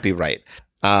that can't be right.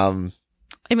 I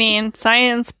mean,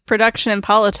 science, production, and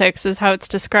politics is how it's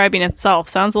describing itself.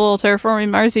 Sounds a little Terraforming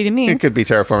Marsy to me. It could be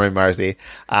Terraforming Marsy.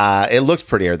 It looks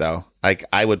prettier, though. Like,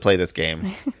 I would play this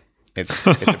game. It's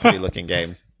a pretty looking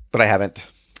game, but I haven't.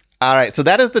 All right, so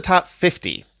that is the top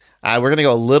 50. We're going to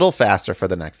go a little faster for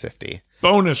the next 50.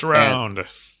 Bonus round.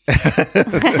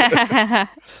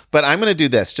 But I'm going to do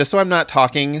this just so I'm not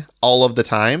talking all of the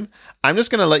time. I'm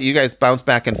just going to let you guys bounce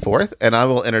back and forth, and I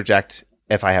will interject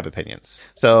if I have opinions.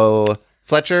 So,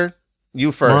 Fletcher,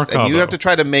 you first, Maracaibo. And you have to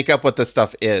try to make up what this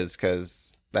stuff is,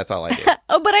 because that's all I do.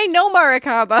 Oh, but I know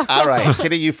Maracaibo. All right,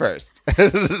 Kitty, you first.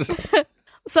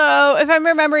 So, if I'm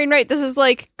remembering right, this is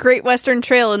like Great Western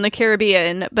Trail in the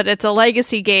Caribbean, but it's a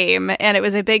legacy game, and it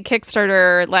was a big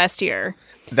Kickstarter last year.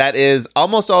 That is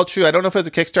almost all true. I don't know if it's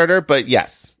a Kickstarter, but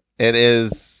yes, it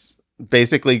is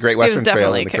basically Great Western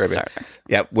Trail in the Caribbean.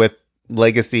 Yeah, with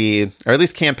legacy, or at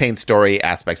least campaign story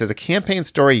aspects. It's a campaign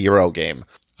story Euro game.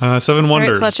 7 Wonders.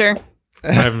 All right, Fletcher.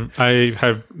 I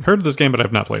have heard of this game, but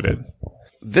I've not played it.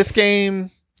 This game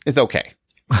is okay.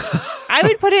 I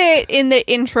would put it in the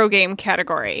intro game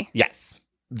category. Yes.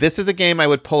 This is a game I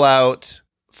would pull out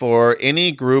for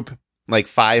any group like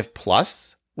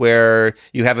 5+, where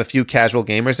you have a few casual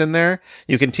gamers in there.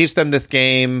 You can teach them this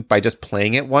game by just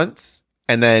playing it once,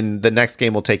 and then the next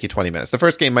game will take you 20 minutes. The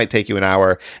first game might take you an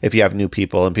hour if you have new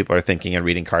people and people are thinking and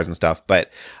reading cards and stuff.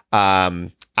 But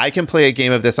I can play a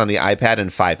game of this on the iPad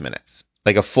in 5 minutes.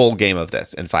 Like a full game of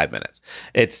this in 5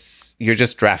 minutes. You're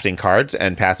just drafting cards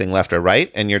and passing left or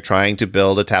right, and you're trying to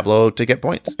build a tableau to get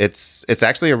points. It's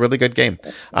actually a really good game.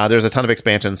 There's a ton of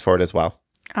expansions for it as well.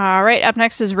 All right, up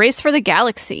next is Race for the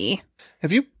Galaxy.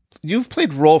 You've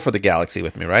played Roll for the Galaxy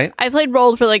with me, right? I played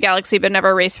Roll for the Galaxy, but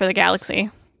never Race for the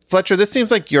Galaxy. Fletcher, this seems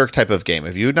like your type of game.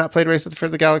 Have you not played Race for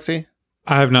the Galaxy?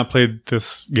 I have not played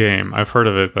this game. I've heard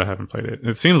of it, but I haven't played it.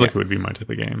 It seems like it would be my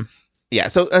type of game. Yeah,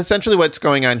 so essentially what's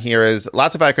going on here is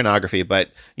lots of iconography, but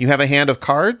you have a hand of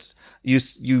cards.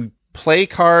 You play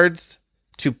cards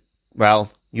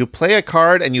you play a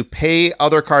card and you pay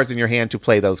other cards in your hand to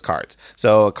play those cards.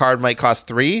 So a card might cost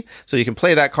 3, so you can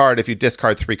play that card if you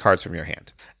discard 3 cards from your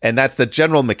hand. And that's the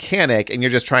general mechanic, and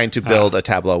you're just trying to build a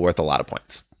tableau worth a lot of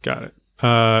points. Got it.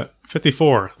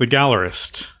 54, The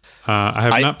Gallerist. I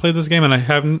have not played this game, and I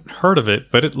haven't heard of it,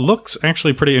 but it looks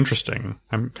actually pretty interesting.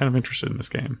 I'm kind of interested in this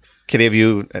game. Kitty, of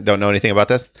you don't know anything about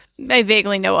this? I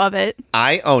vaguely know of it.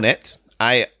 I own it.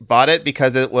 I bought it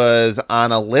because it was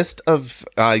on a list of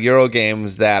Euro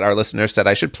games that our listeners said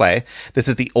I should play. This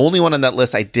is the only one on that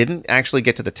list I didn't actually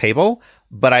get to the table,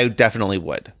 but I definitely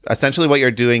would. Essentially, what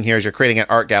you're doing here is you're creating an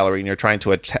art gallery, and you're trying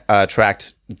to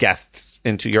attract guests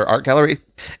into your art gallery,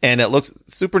 and it looks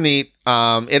super neat.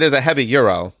 It is a heavy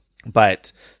Euro,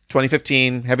 but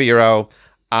 2015 heavy Euro.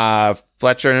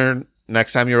 Fletcher,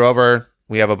 next time you're over,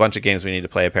 we have a bunch of games we need to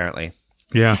play, apparently.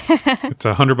 Yeah, it's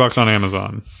 $100 on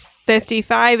Amazon.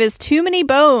 55 is Too Many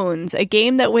Bones, a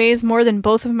game that weighs more than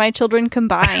both of my children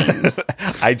combined.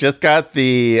 I just got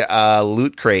the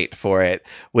loot crate for it,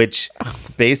 which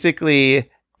basically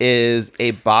is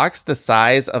a box the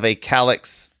size of a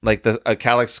calyx, like a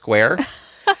calyx square.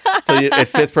 So it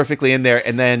fits perfectly in there,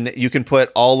 and then you can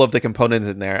put all of the components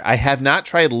in there. I have not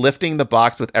tried lifting the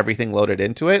box with everything loaded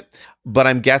into it, but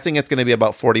I'm guessing it's going to be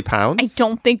about 40 pounds. I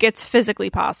don't think it's physically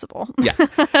possible. Yeah.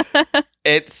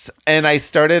 And I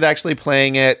started actually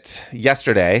playing it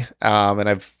yesterday, and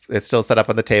it's still set up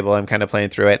on the table. I'm kind of playing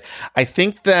through it. I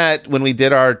think that when we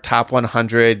did our top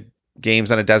 100 games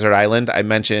on a desert island, I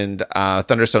mentioned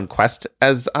Thunderstone Quest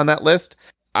as on that list.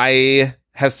 I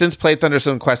have since played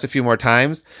Thunderstone Quest a few more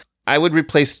times. I would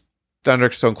replace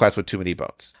Thunderstone Quest with Too Many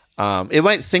Bones. It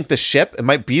might sink the ship. It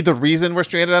might be the reason we're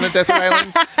stranded on a desert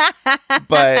island,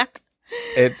 but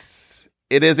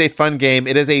it is a fun game.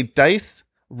 It is a dice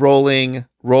rolling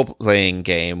role-playing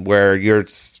game where you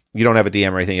don't have a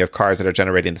DM or anything. You have cards that are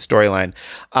generating the storyline.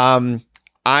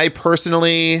 I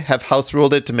personally have house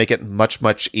ruled it to make it much,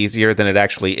 much easier than it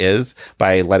actually is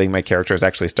by letting my characters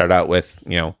actually start out with,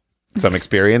 some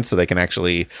experience so they can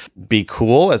actually be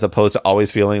cool as opposed to always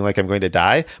feeling like I'm going to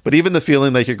die. But even the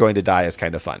feeling like you're going to die is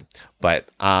kind of fun. But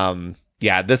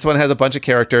yeah, this one has a bunch of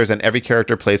characters and every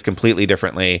character plays completely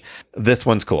differently. This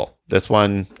one's cool. This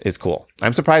one is cool.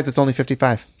 I'm surprised it's only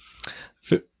 55.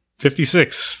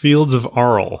 56, Fields of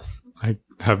Arle. I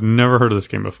have never heard of this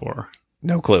game before.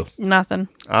 No clue. Nothing.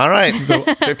 All right. So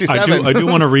 57. I do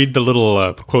want to read the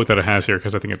little quote that it has here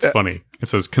because I think it's funny. It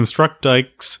says, construct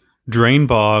dikes, drain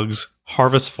bogs,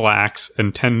 harvest flax,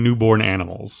 and 10 newborn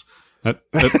animals. That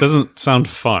doesn't sound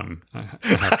fun, I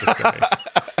have to say.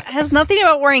 It has nothing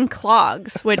about wearing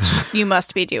clogs, which you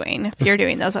must be doing if you're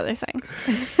doing those other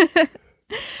things.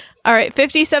 All right,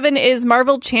 57 is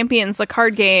Marvel Champions, the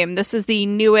card game. This is the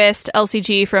newest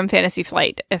LCG from Fantasy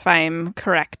Flight, if I'm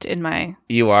correct in my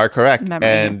You are correct. memory.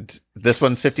 And this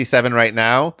one's 57 right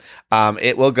now.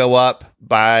 It will go up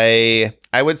by,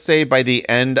 I would say, by the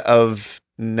end of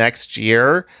next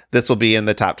year. This will be in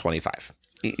the top 25.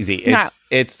 Easy.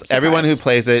 It's everyone who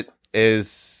plays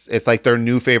it's like their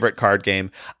new favorite card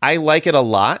game. I like it a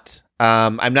lot.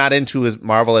 I'm not into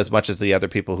Marvel as much as the other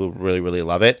people who really, really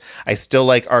love it. I still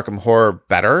like Arkham Horror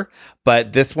better,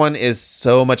 but this one is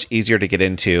so much easier to get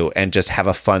into and just have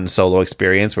a fun solo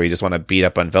experience where you just want to beat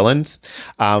up on villains.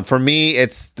 For me,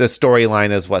 it's the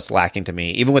storyline is what's lacking to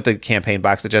me. Even with the campaign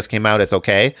box that just came out, it's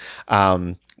okay.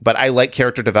 But I like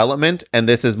character development, and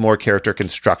this is more character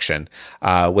construction,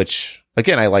 which,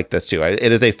 again, I like this too.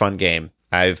 It is a fun game.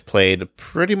 I've played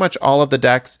pretty much all of the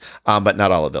decks, but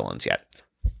not all of the villains yet.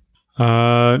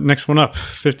 Next one up,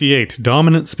 58,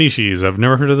 Dominant Species. I've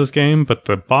never heard of this game, but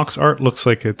the box art looks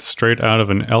like it's straight out of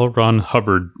an L. Ron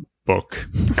Hubbard book.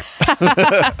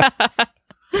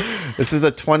 This is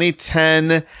a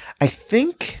 2010. I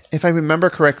think, if I remember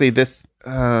correctly,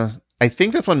 I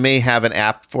think this one may have an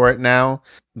app for it now,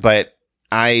 but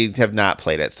I have not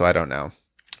played it, so I don't know.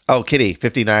 Oh, Kitty,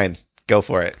 59. Go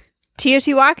for it.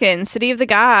 Teotihuacan, City of the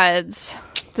Gods.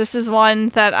 This is one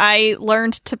that I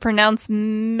learned to pronounce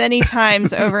many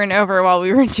times over and over while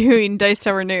we were doing Dice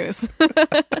Tower News.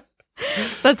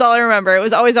 That's all I remember. It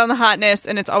was always on the hotness,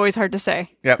 and it's always hard to say.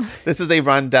 Yep. This is a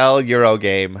Rondel Euro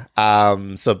game.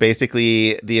 So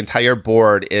basically, the entire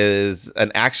board is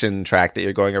an action track that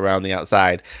you're going around the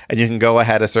outside, and you can go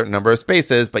ahead a certain number of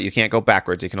spaces, but you can't go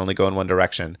backwards. You can only go in one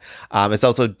direction. It's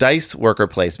also dice worker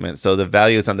placement, so the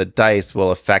values on the dice will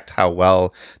affect how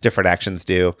well different actions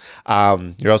do.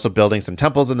 You're also building some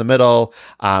temples in the middle.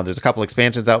 There's a couple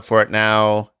expansions out for it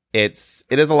now. It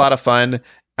is a lot of fun.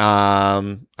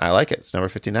 I like it. It's number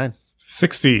 59.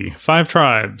 60. 5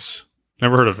 Tribes.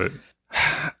 Never heard of it.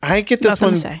 I get this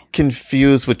one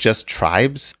confused with just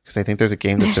Tribes, because I think there's a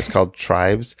game that's just called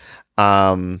Tribes.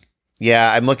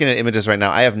 Yeah, I'm looking at images right now.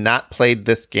 I have not played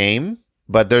this game,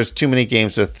 but there's too many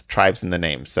games with Tribes in the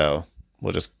name, so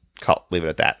we'll just leave it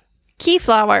at that.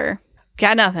 Keyflower.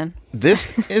 Got nothing.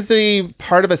 This is a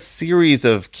part of a series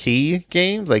of key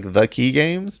games, like the key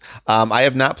games. I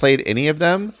have not played any of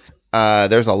them.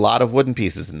 There's a lot of wooden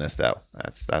pieces in this, though.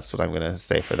 That's what I'm going to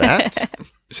say for that.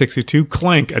 62,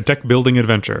 Clank, a deck building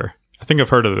adventure. I think I've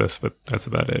heard of this, but that's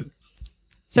about it.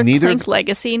 Is there Clank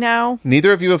Legacy now?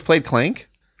 Neither of you have played Clank?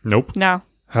 Nope. No.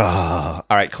 All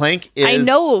right, Clank is... I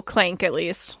know Clank, at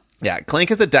least. Yeah, Clank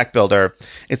is a deck builder.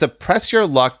 It's a press your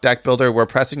luck deck builder where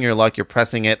pressing your luck, you're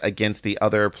pressing it against the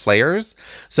other players.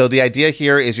 So the idea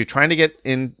here is you're trying to get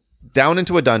down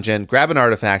into a dungeon, grab an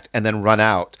artifact, and then run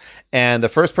out. And the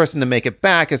first person to make it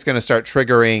back is going to start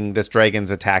triggering this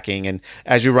dragon's attacking. And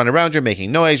as you run around, you're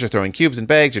making noise, you're throwing cubes and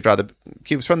bags, you draw the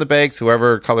cubes from the bags,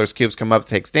 whoever colors cubes come up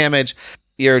takes damage.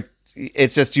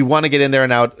 It's just, you want to get in there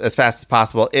and out as fast as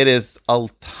possible. It is a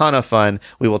ton of fun.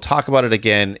 We will talk about it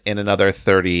again in another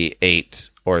 38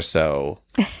 or so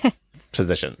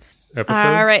positions. Episodes?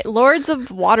 All right, Lords of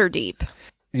Waterdeep.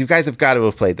 You guys have got to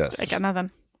have played this. I got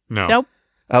nothing. No. Nope.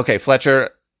 Okay, Fletcher,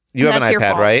 you have an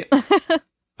iPad, right?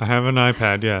 I have an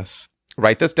iPad, yes.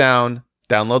 Write this down.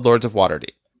 Download Lords of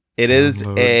Waterdeep. It is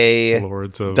a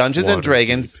Dungeons and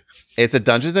Dragons. It's a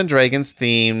Dungeons and Dragons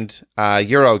themed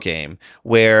Euro game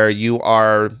where you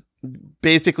are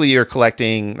basically you're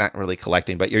collecting, not really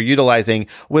collecting, but you're utilizing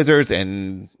wizards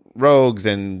and rogues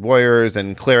and warriors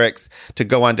and clerics to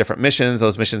go on different missions.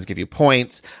 Those missions give you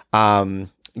points.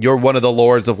 You're one of the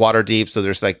Lords of Waterdeep, so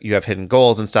there's you have hidden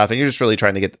goals and stuff, and you're just really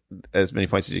trying to get as many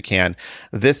points as you can.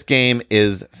 This game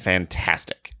is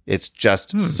fantastic. It's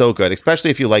just so good, especially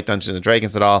if you like Dungeons and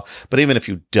Dragons at all. But even if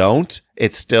you don't,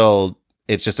 it's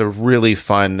just a really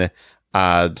fun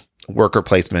worker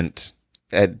placement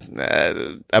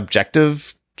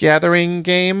objective gathering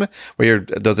game where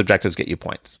those objectives get you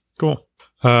points. Cool.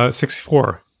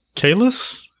 64.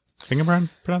 Kalis? I think I'm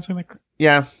pronouncing that correct?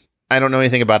 Yeah. I don't know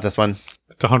anything about this one.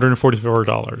 It's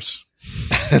 $144.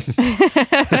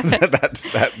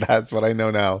 That's what I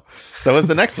know now. So what's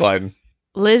the next one?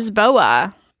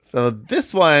 Lisboa. So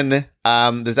this one,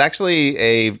 there's actually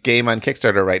a game on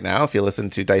Kickstarter right now. If you listen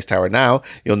to Dice Tower now,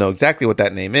 you'll know exactly what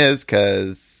that name is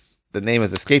because the name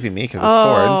is escaping me because it's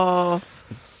foreign.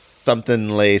 Something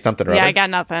or other. Yeah, I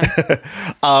got nothing.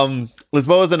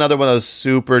 Lisboa is another one of those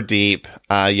super deep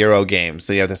Euro games.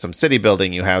 So you have some city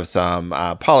building, you have some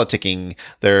politicking.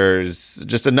 There's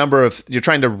just a number of. You're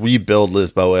trying to rebuild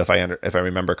Lisboa, if I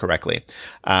remember correctly.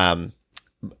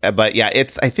 But yeah,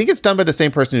 I think it's done by the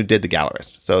same person who did the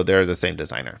Gallerist, so they're the same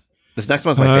designer. This next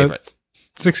one's my favorites.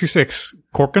 66,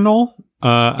 Corkinol.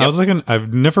 I was looking.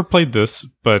 I've never played this,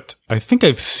 but I think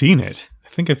I've seen it.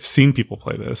 I think I've seen people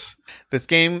play this. This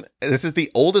game, this is the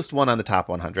oldest one on the top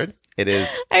 100. It is.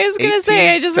 I was going to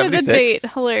say, I just read the date.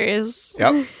 Hilarious.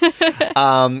 Yep.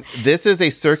 This is a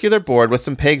circular board with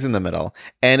some pegs in the middle.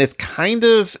 And it's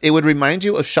it would remind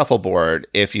you of shuffleboard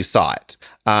if you saw it.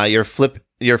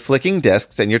 You're flicking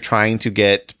discs and you're trying to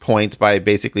get points by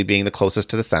basically being the closest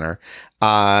to the center.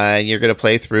 You're going to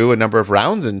play through a number of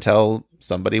rounds until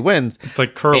somebody wins. It's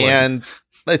like curling. And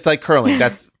it's like curling.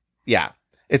 Yeah.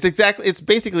 It's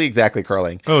basically exactly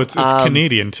curling. Oh, it's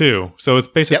Canadian too. So it's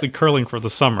basically curling for the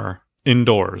summer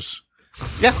indoors.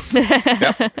 Yeah.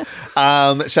 Yep.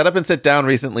 Shut Up and Sit Down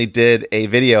recently did a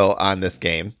video on this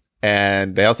game.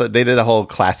 And they did a whole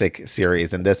classic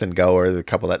series, and this and Go are the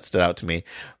couple that stood out to me.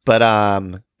 But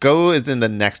Go is in the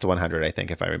next 100, I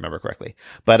think, if I remember correctly.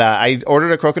 But I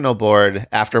ordered a Crokinole board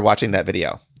after watching that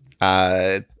video.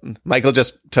 Michael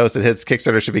just toasted his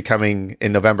Kickstarter should be coming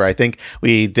in November. I think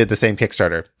we did the same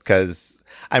Kickstarter because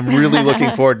I'm really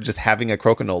looking forward to just having a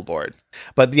Crokinole board.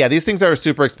 But yeah, these things are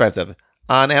super expensive.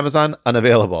 On Amazon,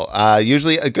 unavailable.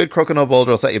 Usually a good Crokinole board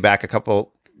will set you back a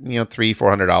couple,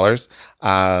 $300-$400.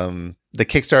 The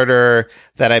Kickstarter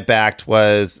that I backed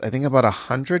was, I think, about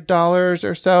 $100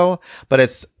 or so, but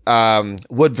it's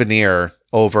wood veneer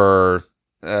over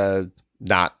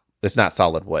it's not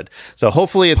solid wood. So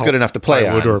hopefully it's good enough to play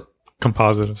on. Wood or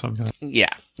composite of some kind.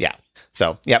 Yeah.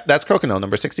 So, that's Crokinole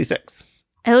number 66.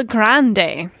 El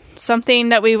Grande. Something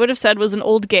that we would have said was an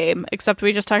old game, except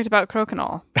we just talked about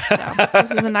Crokinole. So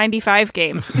this is a 95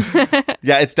 game.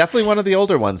 Yeah, it's definitely one of the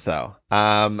older ones, though.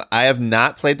 I have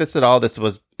not played this at all. This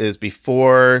is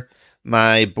before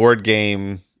my board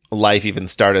game life even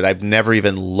started. I've never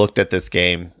even looked at this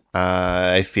game.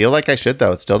 I feel like I should,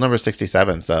 though. It's still number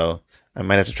 67, so I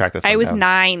might have to track this one I was down.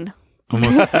 9.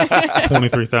 Almost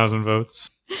 23,000 votes.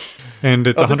 And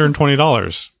it's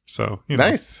 $120. So,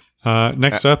 Nice.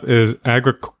 Next up is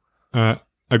Agricola.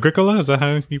 Is that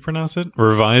how you pronounce it?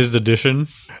 Revised edition.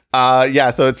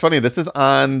 So it's funny. This is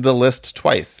on the list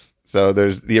twice. So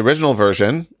there's the original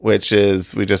version, which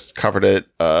is, we just covered it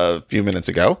a few minutes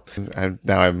ago.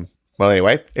 Well,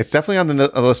 anyway, it's definitely on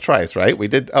the list twice, right?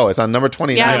 It's on number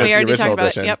 29 as the original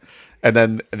edition. Yep. And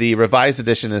then the revised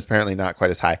edition is apparently not quite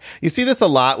as high. You see this a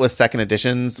lot with second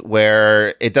editions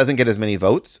where it doesn't get as many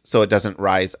votes, so it doesn't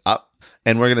rise up.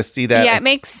 And we're going to see that. Yeah, it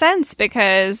makes sense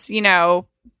because,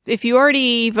 if you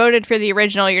already voted for the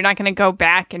original, you're not going to go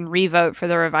back and re-vote for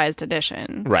the revised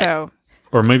edition. Right. So,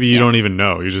 or maybe you don't even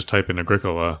know. You just type in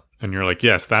Agricola and you're like,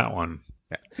 yes, that one.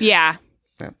 Yeah.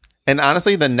 And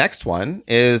honestly, the next one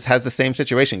has the same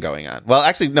situation going on. Well,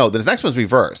 actually, no, the next one's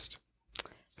reversed.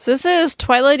 So this is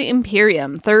Twilight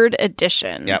Imperium, 3rd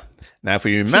edition. Yep. Now, if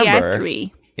we remember,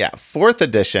 TI3. 4th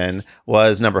edition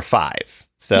was number 5.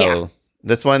 So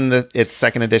this one, its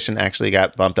 2nd edition actually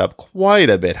got bumped up quite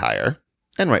a bit higher,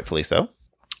 and rightfully so.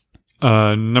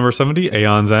 Number 70,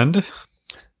 Aeon's End.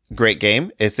 Great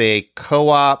game. It's a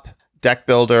co-op deck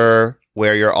builder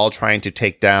where you're all trying to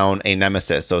take down a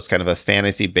nemesis. So it's kind of a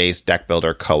fantasy-based deck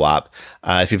builder co-op.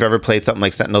 If you've ever played something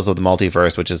like Sentinels of the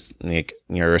Multiverse, which is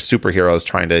your superheroes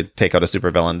trying to take out a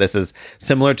supervillain, this is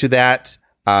similar to that,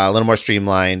 a little more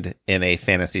streamlined in a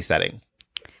fantasy setting.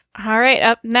 All right,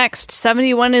 up next,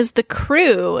 71 is The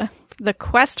Crew, The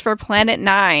Quest for Planet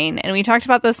 9. And we talked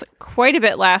about this quite a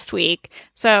bit last week.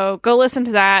 So go listen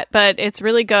to that, but it's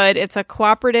really good. It's a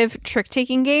cooperative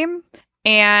trick-taking game.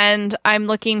 And I'm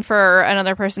looking for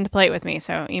another person to play it with me,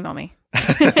 so email me.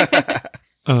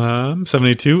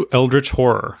 72, Eldritch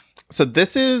Horror. So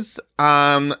this is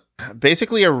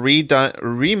basically a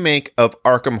remake of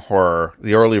Arkham Horror,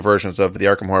 the early versions of the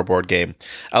Arkham Horror board game.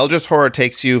 Eldritch Horror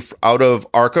takes you out of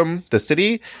Arkham, the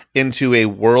city, into a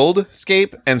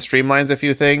worldscape and streamlines a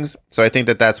few things. So I think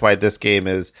that's why this game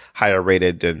is higher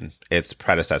rated than its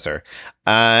predecessor.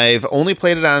 I've only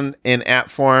played it in app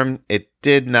form. It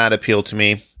did not appeal to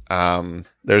me.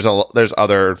 There's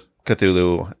other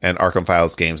Cthulhu and Arkham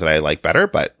Files games that I like better,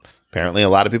 but apparently a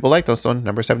lot of people like those. So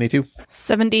number 72.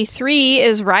 73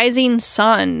 is Rising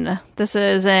Sun. This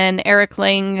is an Eric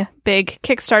Ling big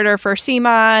Kickstarter for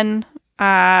CMON.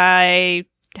 I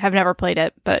have never played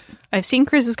it, but I've seen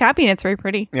Chris's copy and it's very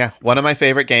pretty. Yeah, one of my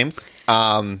favorite games.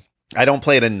 I don't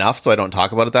play it enough, so I don't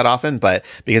talk about it that often, but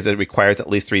because it requires at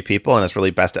least 3 people and it's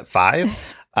really best at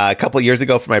 5. A couple years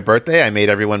ago for my birthday, I made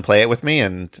everyone play it with me,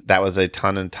 and that was a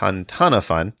ton of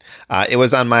fun. It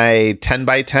was on my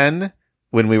 10x10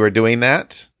 when we were doing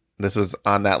that. This was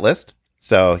on that list.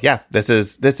 So yeah, this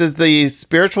is the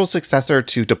spiritual successor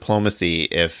to Diplomacy,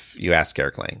 if you ask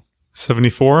Eric Lang.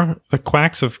 74, The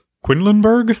Quacks of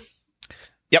Quinlanburg.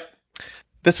 Yep.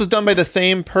 This was done by the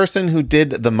same person who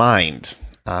did The Mind.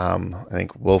 I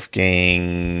think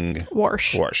Wolfgang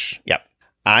Warsch. Yep.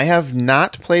 I have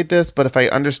not played this, but if I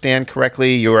understand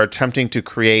correctly, you are attempting to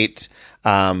create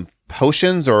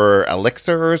potions or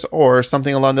elixirs or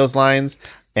something along those lines.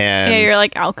 And you're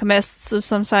like alchemists of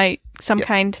some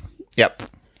kind. Yep.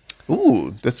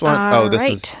 Ooh, this one.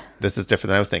 This is different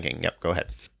than I was thinking. Yep, go ahead.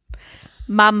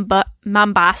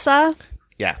 Mombasa?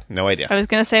 Yeah, no idea. I was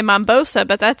going to say Mombosa,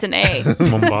 but that's an A.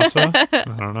 Mombasa? I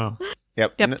don't know.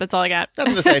 Yep, that's all I got.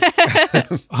 Nothing to say.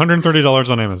 $130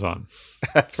 on Amazon.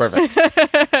 Perfect.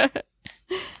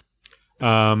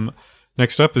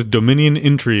 Next up is Dominion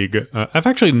Intrigue. I've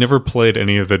actually never played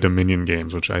any of the Dominion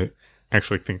games, which I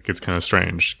actually think it's kind of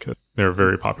strange because they're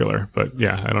very popular. But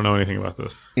yeah, I don't know anything about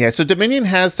this. Yeah, so Dominion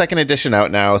has second edition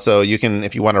out now, so you can,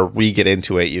 if you want to re-get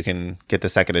into it, you can get the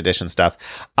second edition stuff.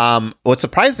 What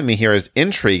surprised me here is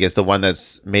Intrigue is the one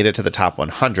that's made it to the top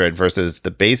 100 versus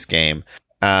the base game.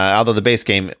 Although the base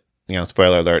game,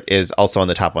 spoiler alert, is also on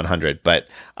the top 100, but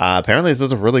apparently this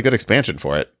was a really good expansion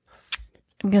for it.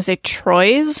 I'm going to say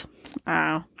Troyes.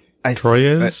 Oh.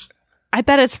 Troyes? I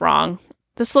bet it's wrong.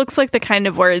 This looks like the kind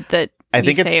of word that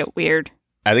you say it weird.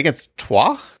 I think it's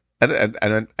Troyes.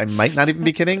 I might not even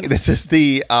be kidding. This is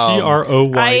the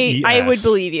Troyes. I would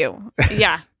believe you.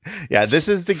 Yeah. Yeah, this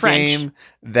is the French, game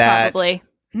that probably.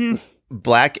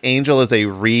 Black Angel is a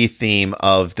re-theme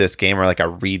of this game, or like a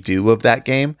redo of that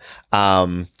game.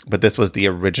 But this was the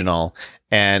original.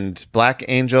 And Black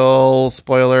Angel,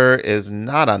 spoiler, is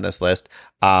not on this list.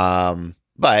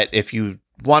 But if you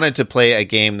wanted to play a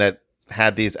game that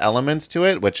had these elements to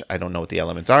it, which I don't know what the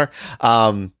elements are,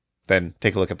 then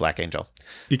take a look at Black Angel.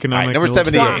 Economic, right, number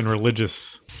 78. And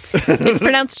religious. It's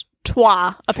pronounced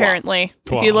Trois, apparently.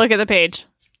 Trois. If you look at the page.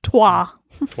 Trois.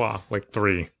 Trois, like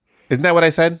 3. Isn't that what I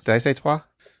said? Did I say Trois?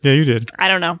 Yeah, you did. I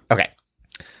don't know. Okay.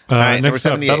 Right, next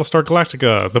up, Battlestar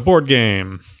Galactica, the board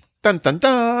game. Dun, dun,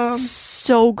 dun.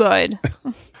 So good.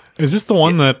 Is this the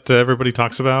one that everybody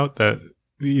talks about, that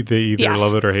they either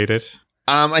love it or hate it?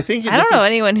 I think I don't know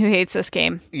anyone who hates this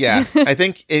game. Yeah, I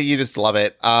think you just love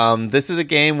it. This is a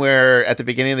game where at the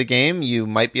beginning of the game, you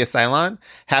might be a Cylon.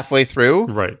 Halfway through,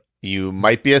 right, you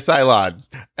might be a Cylon.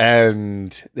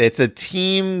 And it's a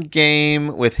team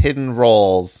game with hidden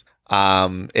roles.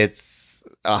 It's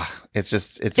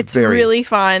really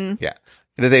fun. Yeah.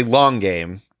 It is a long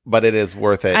game, but it is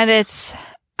worth it. And it's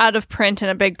out of print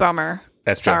and a big bummer.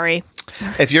 That's Sorry. True.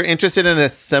 If you're interested in a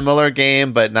similar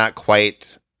game, but not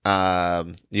quite,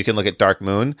 you can look at Dark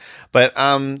Moon. But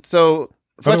so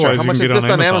Fletcher, otherwise, how much is this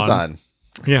on Amazon?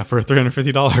 Yeah, for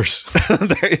 $350.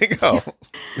 There you go.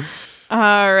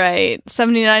 All right.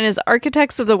 79 is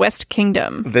Architects of the West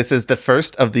Kingdom. This is the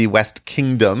first of the West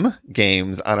Kingdom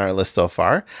games on our list so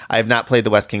far. I have not played the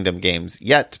West Kingdom games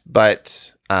yet,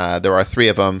 but there are 3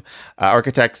 of them.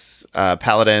 Architects,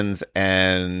 Paladins,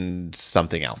 and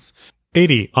something else.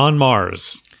 80, On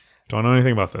Mars. Don't know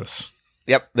anything about this.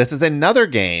 Yep. This is another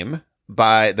game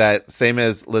by that same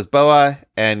as Lisboa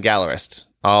and Gallerist.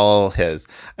 All his.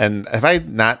 And have I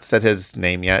not said his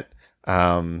name yet?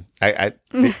 Vito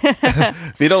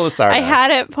Lizardo. I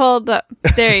had it pulled up.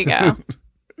 There you go.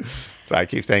 So I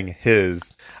keep saying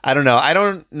his. I don't know. I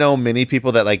don't know many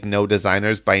people that know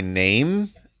designers by name.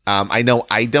 I know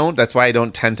I don't. That's why I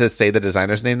don't tend to say the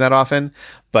designer's name that often.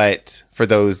 But for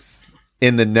those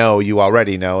in the know, you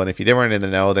already know. And if you weren't in the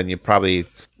know, then you probably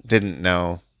didn't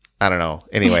know. I don't know.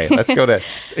 Anyway, let's go to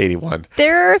 81.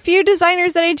 There are a few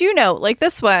designers that I do know, like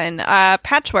this one.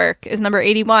 Patchwork is number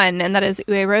 81, and that is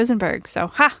Uwe Rosenberg. So,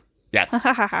 ha. Yes.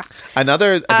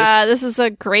 Another. This is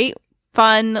a great,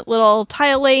 fun little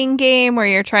tile laying game where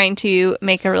you're trying to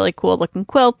make a really cool looking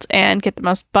quilt and get the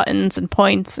most buttons and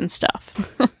points and stuff.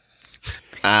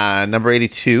 Number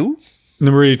 82.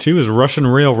 Number 82 is Russian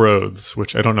Railroads,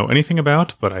 which I don't know anything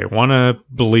about, but I want to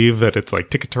believe that it's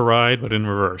like Ticket to Ride, but in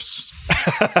reverse.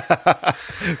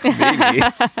 Maybe.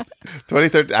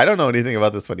 2013. I don't know anything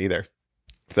about this one either.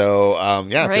 So,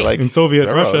 yeah, right. if you like in Soviet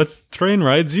railroads. Russia, train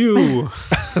rides you.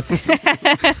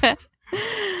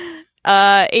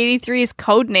 83 is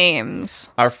Codenames.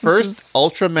 Our first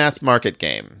ultra mass market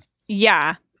game.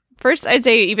 Yeah. First, I'd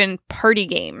say even party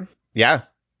game. Yeah.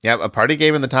 Yeah, a party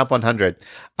game in the top 100.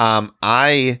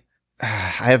 I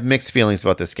have mixed feelings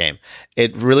about this game.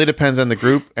 It really depends on the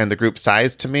group and the group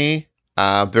size to me.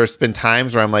 There's been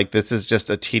times where I'm like, this is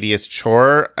just a tedious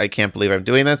chore. I can't believe I'm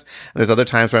doing this. And there's other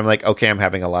times where I'm like, okay, I'm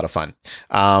having a lot of fun.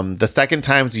 The second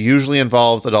times usually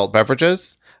involves adult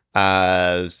beverages.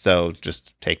 So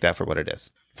just take that for what it is.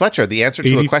 Fletcher, the answer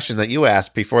to a question that you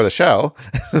asked before the show.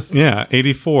 Yeah,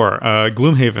 84.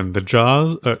 Gloomhaven, the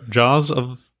Jaws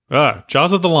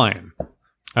of the Lion.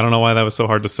 I don't know why that was so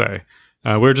hard to say.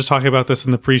 We were just talking about this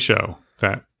in the pre-show.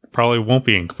 That probably won't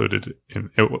be included in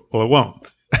it. Well, it won't.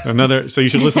 So you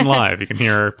should listen live. You can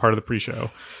hear part of the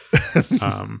pre-show.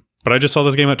 But I just saw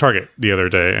this game at Target the other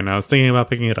day, and I was thinking about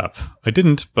picking it up. I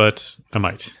didn't, but I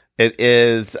might. It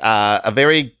is a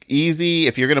very easy,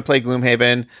 if you're going to play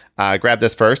Gloomhaven, grab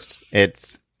this first.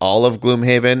 It's all of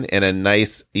Gloomhaven in a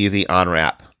nice, easy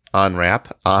on-ramp.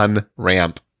 On-ramp?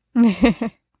 On-ramp.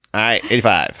 All right,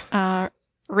 85.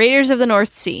 Raiders of the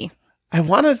North Sea. I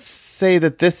want to say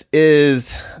that this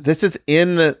is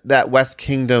in that West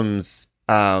Kingdom's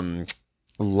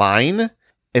line.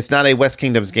 It's not a West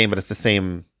Kingdom's game, but it's the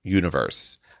same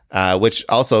universe, which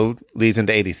also leads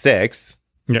into 86.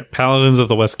 Yeah, Paladins of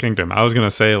the West Kingdom. I was going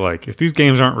to say, like, if these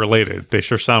games aren't related, they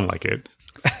sure sound like it.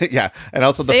 Yeah, and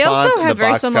also the fonts and the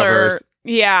box covers.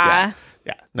 Yeah.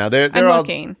 No, they're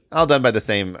all done by the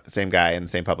same guy and the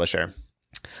same publisher.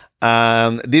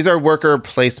 These are worker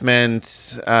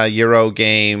placement Euro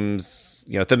games.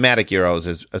 Thematic Euros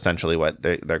is essentially what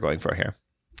they're going for here.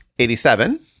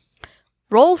 87.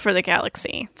 Roll for the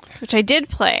Galaxy, which I did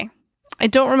play. I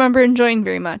don't remember enjoying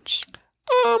very much.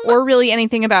 Or really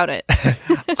anything about it.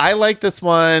 I like this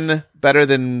one better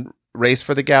than Race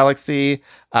for the Galaxy,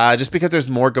 just because there's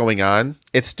more going on.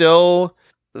 It's still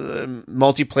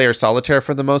multiplayer solitaire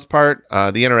for the most part.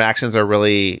 The interactions are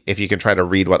really, if you can try to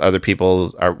read what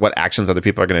actions other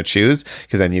people are going to choose,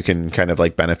 because then you can kind of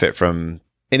like benefit from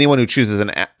anyone who chooses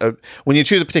when you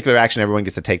choose a particular action, everyone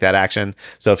gets to take that action.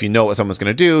 So if you know what someone's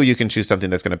going to do, you can choose something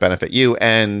that's going to benefit you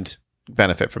and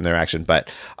benefit from their action.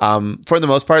 But for the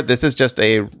most part, this is just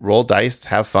a roll dice,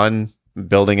 have fun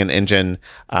building an engine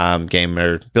game,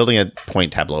 or building a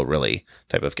point tableau really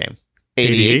type of game.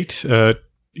 88.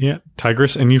 Yeah,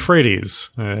 Tigris and Euphrates.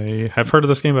 I have heard of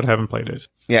this game, but I haven't played it.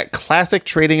 Yeah, classic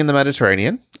trading in the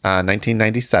Mediterranean,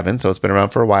 1997. So it's been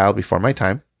around for a while before my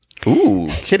time. Ooh,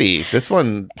 Kitty, this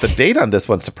one, the date on this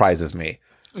one surprises me.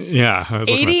 Yeah,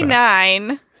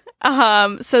 89.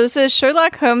 So this is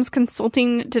Sherlock Holmes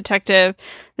Consulting Detective,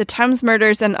 The Thames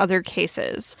Murders and Other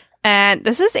Cases. And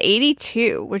this is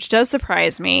 82, which does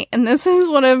surprise me. And this is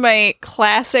one of my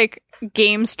classic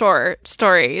game store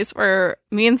stories where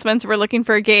me and Spencer were looking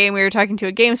for a game. We were talking to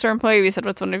a game store employee. We said,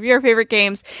 what's one of your favorite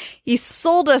games? He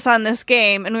sold us on this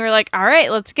game. And we were like, all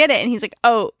right, let's get it. And he's like,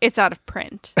 oh, it's out of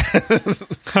print.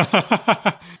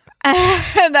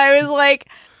 And I was like,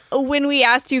 when we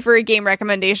asked you for a game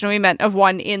recommendation, we meant of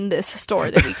one in this store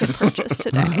that we could purchase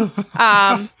today.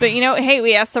 But hey,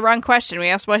 we asked the wrong question. We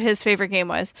asked what his favorite game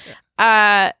was.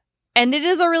 And it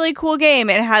is a really cool game.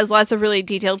 It has lots of really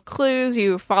detailed clues.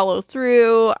 You follow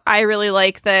through. I really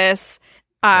like this.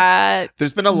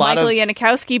 There's been a lot Michael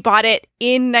Janikowski bought it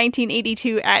in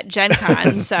 1982 at Gen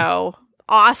Con. So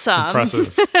awesome.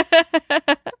 Impressive.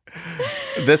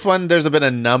 This one, there's been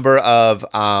a number of,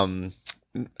 I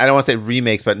don't want to say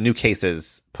remakes, but new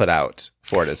cases put out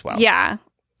for it as well. Yeah.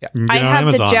 I have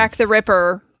Amazon. The Jack the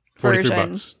Ripper version.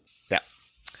 $43.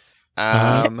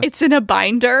 It's in a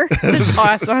binder. It's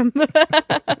awesome.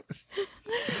 All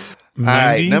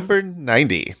right, number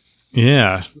 90.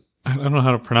 Yeah, I don't know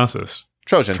how to pronounce this.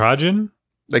 Trajan,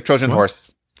 like Trojan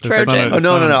horse. Trojan. Oh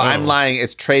no! I'm lying.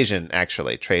 It's Trajan,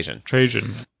 actually. Trajan.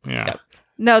 Yeah. Yep.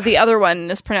 No, the other one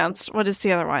is pronounced. What is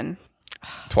the other one?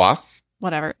 Trois.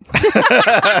 Whatever.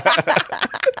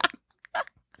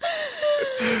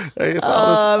 Is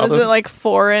it like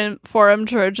forum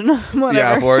Trojan? Whatever.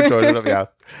 Yeah, forum Trojan.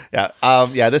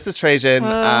 Yeah. This is Trajan.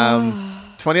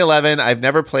 2011. I've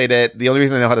never played it. The only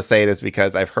reason I know how to say it is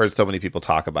because I've heard so many people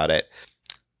talk about it.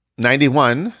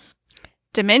 91.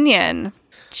 Dominion.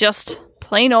 Just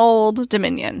plain old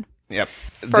Dominion. Yep.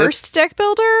 First deck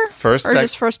builder?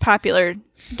 Just first popular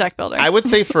deck builder? I would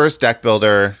say first deck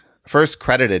builder. First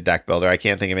credited deck builder. I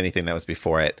can't think of anything that was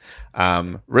before it.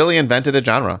 Really invented a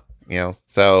genre.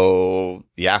 So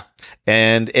yeah,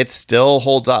 and it still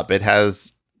holds up. It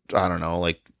has, I don't know,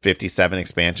 like 57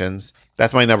 expansions.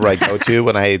 That's my number I go to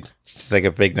when it's like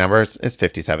a big number. It's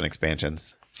 57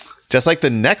 expansions. Just like the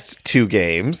next two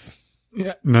games.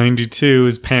 Yeah, 92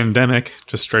 is Pandemic,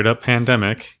 just straight up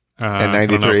Pandemic. And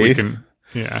 93.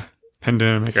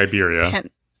 Pandemic Iberia.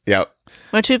 Yep.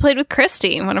 Which we played with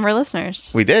Christy, one of our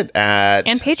listeners. We did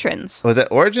and patrons. Was it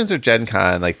Origins or Gen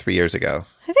Con like 3 years ago?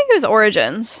 I think it was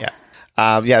Origins. Yeah.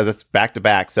 That's back to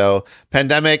back. So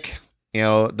Pandemic,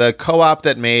 the co-op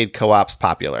that made co-ops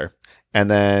popular, and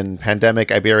then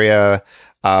Pandemic Iberia,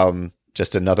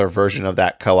 just another version of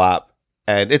that co-op,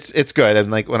 and it's good.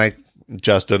 And like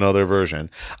just another version.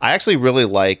 I actually really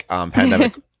like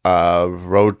Pandemic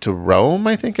Road to Rome,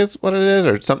 I think is what it is,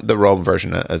 or something. The Rome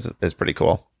version is pretty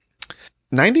cool.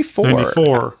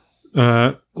 94.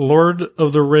 Lord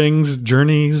of the Rings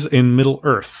Journeys in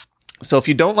Middle-earth. So if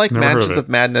you don't like Mansions of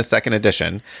Madness 2nd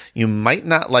Edition, you might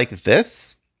not like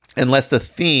this unless the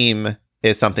theme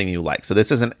is something you like. So this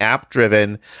is an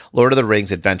app-driven Lord of the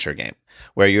Rings adventure game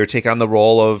where you take on the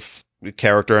role of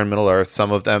character in Middle-earth.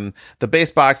 Some of them, the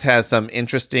base box has some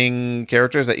interesting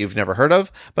characters that you've never heard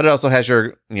of, but it also has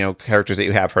your characters that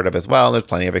you have heard of as well. There's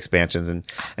plenty of expansions and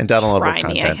downloadable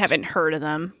content. I haven't heard of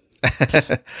them.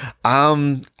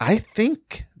 I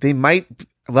think they might.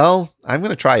 Well, I'm going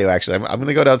to try you, actually. I'm going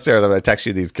to go downstairs. I'm going to text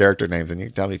you these character names, and you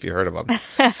can tell me if you heard of them.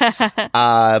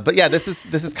 But yeah, this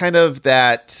is kind of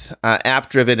that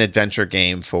app-driven adventure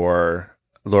game for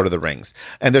Lord of the Rings.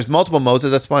 And there's multiple modes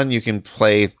of this one. You can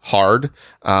play hard,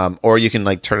 or you can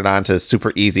like turn it on to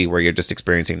super easy where you're just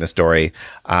experiencing the story.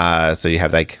 So you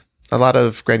have like a lot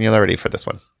of granularity for this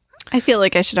one. I feel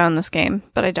like I should own this game,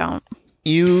 but I don't.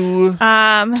 You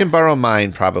can borrow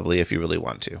mine probably if you really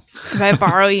want to. If I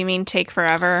borrow, you mean take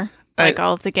forever? Like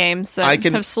all of the games that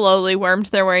have slowly wormed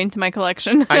their way into my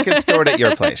collection. I can store it at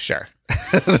your place, sure.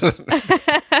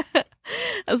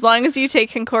 As long as you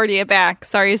take Concordia back.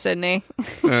 Sorry, Sydney.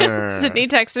 Sydney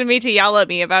texted me to yell at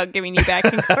me about giving you back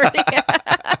Concordia.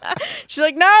 She's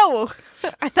like, no,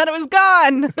 I thought it was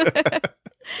gone.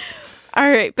 All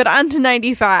right, but on to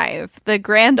 95, the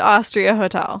Grand Austria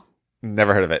Hotel.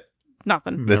 Never heard of it.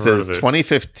 Nothing. This is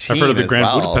 2015. I've heard of the Grand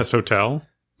Budapest Hotel.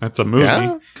 That's a movie.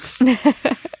 Yeah?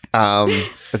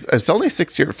 It's only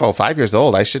 5 years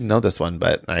old. I should know this one,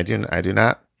 but I do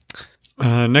not.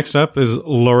 Next up is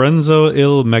Lorenzo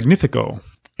il Magnifico.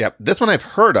 Yep. This one I've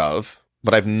heard of,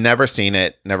 but I've never seen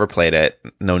it, never played it,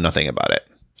 know nothing about it.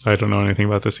 I don't know anything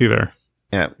about this either.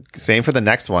 Yeah. Same for the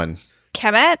next one.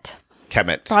 Kemet.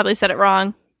 Probably said it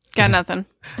wrong. Got nothing.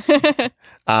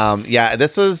 Yeah,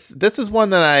 this is one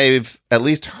that I've at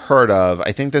least heard of.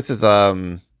 I think this is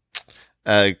a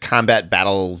combat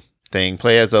battle thing.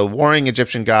 Play as a warring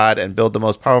Egyptian god and build the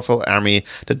most powerful army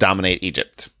to dominate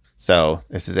Egypt. So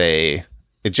this is a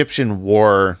Egyptian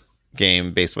war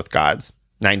game based with gods.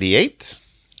 98?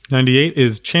 98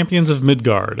 is Champions of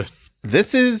Midgard.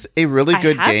 This is a really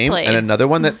good game and another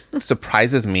one that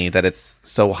surprises me that it's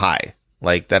so high,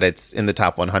 like that it's in the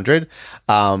top 100.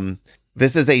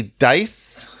 This is a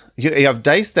dice. You have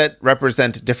dice that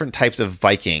represent different types of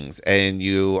Vikings, and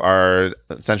you are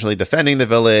essentially defending the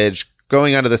village,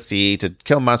 going onto the sea to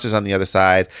kill monsters on the other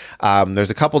side. There's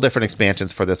a couple different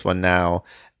expansions for this one now.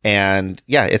 And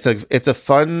yeah, it's a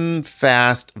fun,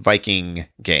 fast Viking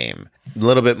game. A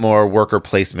little bit more worker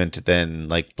placement than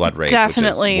like Blood Rage.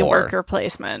 Definitely which is war. Worker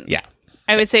placement. Yeah.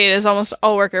 I would say it is almost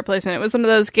all worker placement. It was one of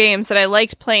those games that I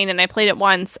liked playing, and I played it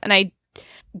once, and I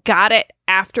got it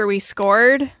after we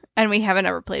scored, and we haven't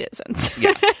ever played it since.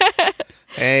 Yeah.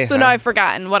 Hey, so now I've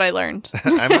forgotten what I learned.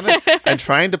 I'm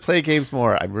trying to play games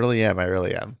more. I really am. All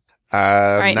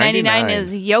right, 99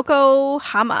 is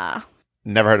Yokohama.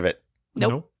 Never heard of it.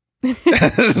 Nope.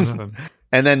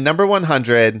 And then number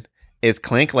 100 is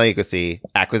Clank Legacy,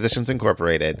 Acquisitions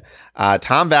Incorporated.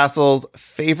 Tom Vasel's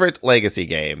favorite legacy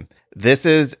game. This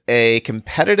is a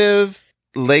competitive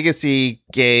legacy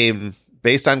game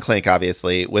based on Clank,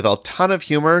 obviously, with a ton of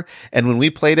humor. And when we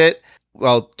played it,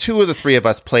 well, 2 of the 3 of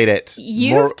us played it.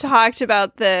 You've talked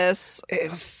about this. It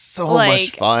was so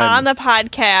much fun. On the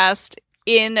podcast.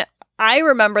 I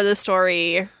remember the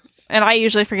story, and I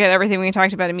usually forget everything we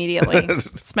talked about immediately.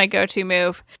 It's my go-to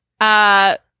move.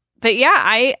 But yeah,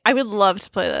 I would love to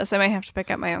play this. I might have to pick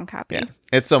up my own copy. Yeah,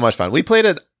 it's so much fun. We played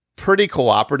it pretty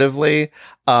cooperatively.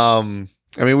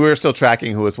 We were still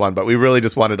tracking who was won, but we really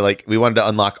just wanted to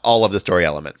unlock all of the story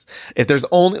elements. If there's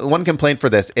only one complaint for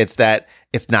this, it's that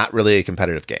it's not really a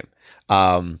competitive game.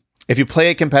 If you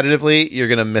play it competitively, you're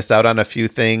going to miss out on a few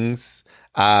things.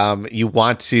 You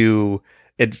want to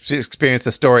experience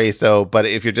the story. But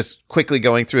if you're just quickly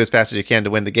going through as fast as you can to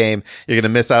win the game, you're going to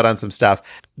miss out on some stuff.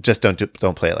 Just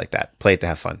don't play it like that. Play it to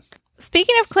have fun.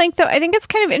 Speaking of Clank, though, I think it's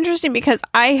kind of interesting because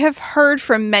I have heard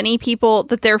from many people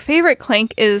that their favorite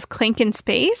Clank is Clank in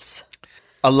Space.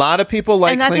 A lot of people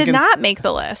like Clank. And that did not make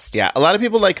the list. Yeah, a lot of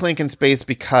people like Clank in Space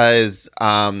because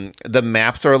the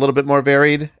maps are a little bit more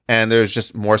varied and there's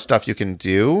just more stuff you can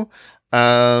do.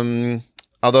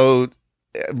 Although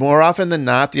more often than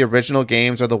not, the original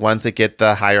games are the ones that get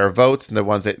the higher votes and the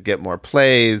ones that get more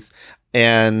plays.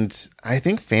 And I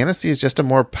think fantasy is just a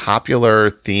more popular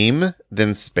theme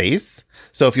than space.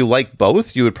 So if you like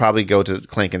both, you would probably go to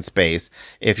Clank in Space.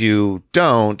 If you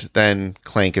don't, then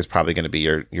Clank is probably going to be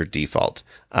your default.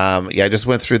 I just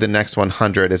went through the next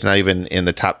 100. It's not even in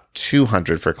the top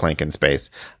 200 for Clank in Space.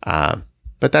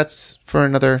 But that's for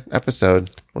another episode.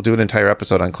 We'll do an entire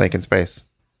episode on Clank in Space.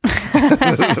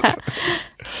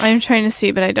 I'm trying to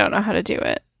see, but I don't know how to do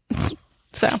it.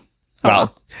 So...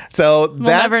 So we'll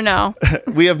never know.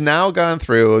 We have now gone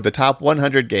through the top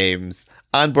 100 games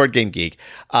on Board Game Geek.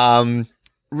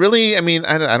 Really,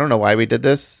 I don't know why we did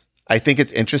this. I think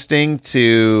it's interesting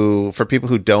for people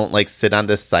who don't sit on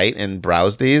this site and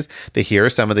browse these to hear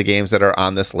some of the games that are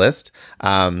on this list.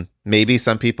 Maybe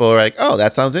some people are like, oh,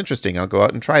 that sounds interesting. I'll go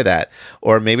out and try that.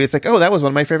 Or maybe it's like, oh, that was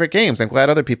one of my favorite games. I'm glad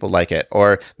other people like it.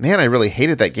 Or, man, I really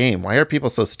hated that game. Why are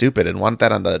people so stupid and want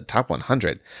that on the top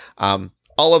 100?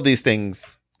 All of these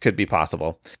things could be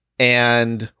possible.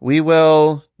 And we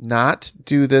will not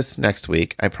do this next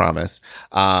week, I promise.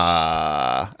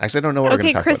 Actually, I don't know what we're going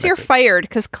to talk about. Okay, Chris, you're fired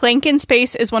because Clank in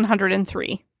Space is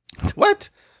 103. What?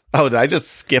 Oh, did I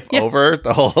just skip over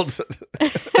the whole...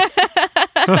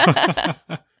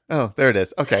 Oh, there it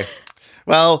is. Okay.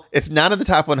 Well, it's not in the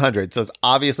top 100, so it's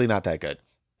obviously not that good.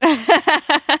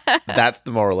 That's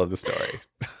the moral of the story.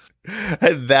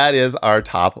 That is our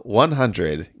top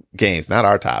 100 games, not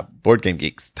our top, Board Game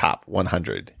Geek's top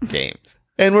 100 games.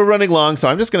 And we're running long, so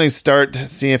I'm just going to start to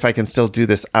see if I can still do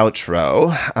this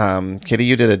outro. Kitty,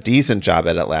 you did a decent job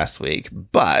at it last week,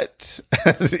 but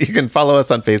you can follow us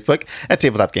on Facebook at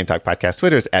Tabletop Game Talk Podcast.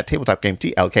 Twitter's at Tabletop Game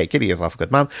TLK. Kitty is Lawful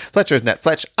Good Mom. Fletcher's Net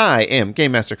Fletch. I am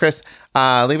Game Master Chris.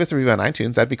 Leave us a review on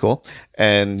iTunes. That'd be cool.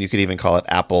 And you could even call it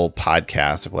Apple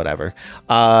Podcasts or whatever.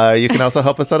 You can also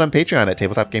help us out on Patreon at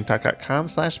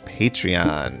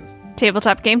tabletopgametalk.com/Patreon.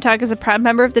 Tabletop Game Talk is a proud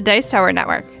member of the Dice Tower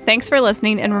Network. Thanks for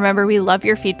listening, and remember, we love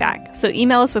your feedback. So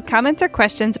email us with comments or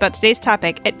questions about today's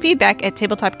topic at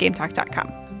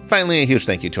feedback@tabletopgametalk.com. Finally, a huge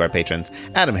thank you to our patrons: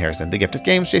 Adam Harrison, The Gift of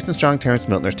Games, Jason Strong, Terrence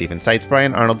Miltner, Stephen Seitz,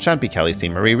 Brian Arnold, Sean P. Kelly, C.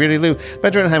 Marie, Really Lou,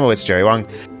 Benjamin Heimowitz, Jerry Wong,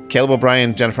 Caleb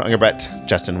O'Brien, Jennifer Ungerbrett,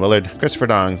 Justin Willard, Christopher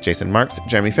Dong, Jason Marks,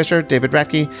 Jeremy Fisher, David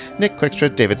Ratke, Nick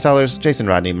Quickstrid, David Sellers, Jason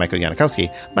Rodney, Michael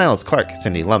Yanikowski, Miles Clark,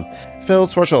 Cindy Lum, Phil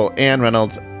Swarchel, Ann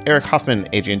Reynolds, Eric Hoffman,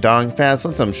 Adrian Dong, Faz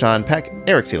Flinsum, Sean Peck,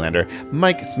 Eric Sealander,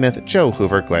 Mike Smith, Joe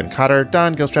Hoover, Glenn Cotter,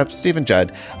 Don Gilstrap, Stephen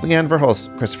Judd, Leanne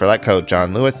Verhulst, Christopher Letko,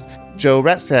 John Lewis, Joe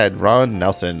Ratsad, Ron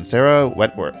Nelson, Sahara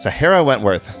Wentworth, Sahara,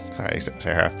 Weatherman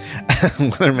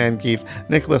Keefe,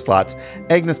 Nicholas Lotz,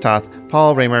 Agnes Toth,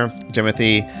 Paul Raymer,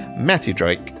 Timothy, Matthew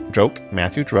Droke,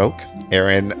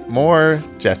 Aaron Moore,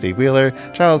 Jesse Wheeler,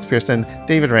 Charles Pearson,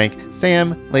 David Rank,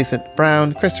 Sam, Lacent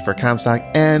Brown, Christopher Comstock,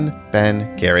 and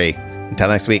Ben Gary. Until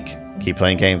next week, keep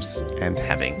playing games and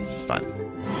having fun.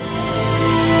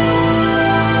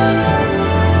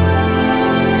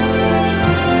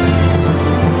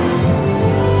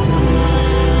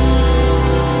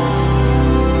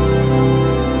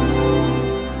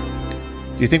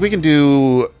 Do you think we can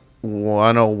do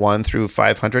 101 through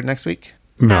 500 next week?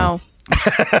 No.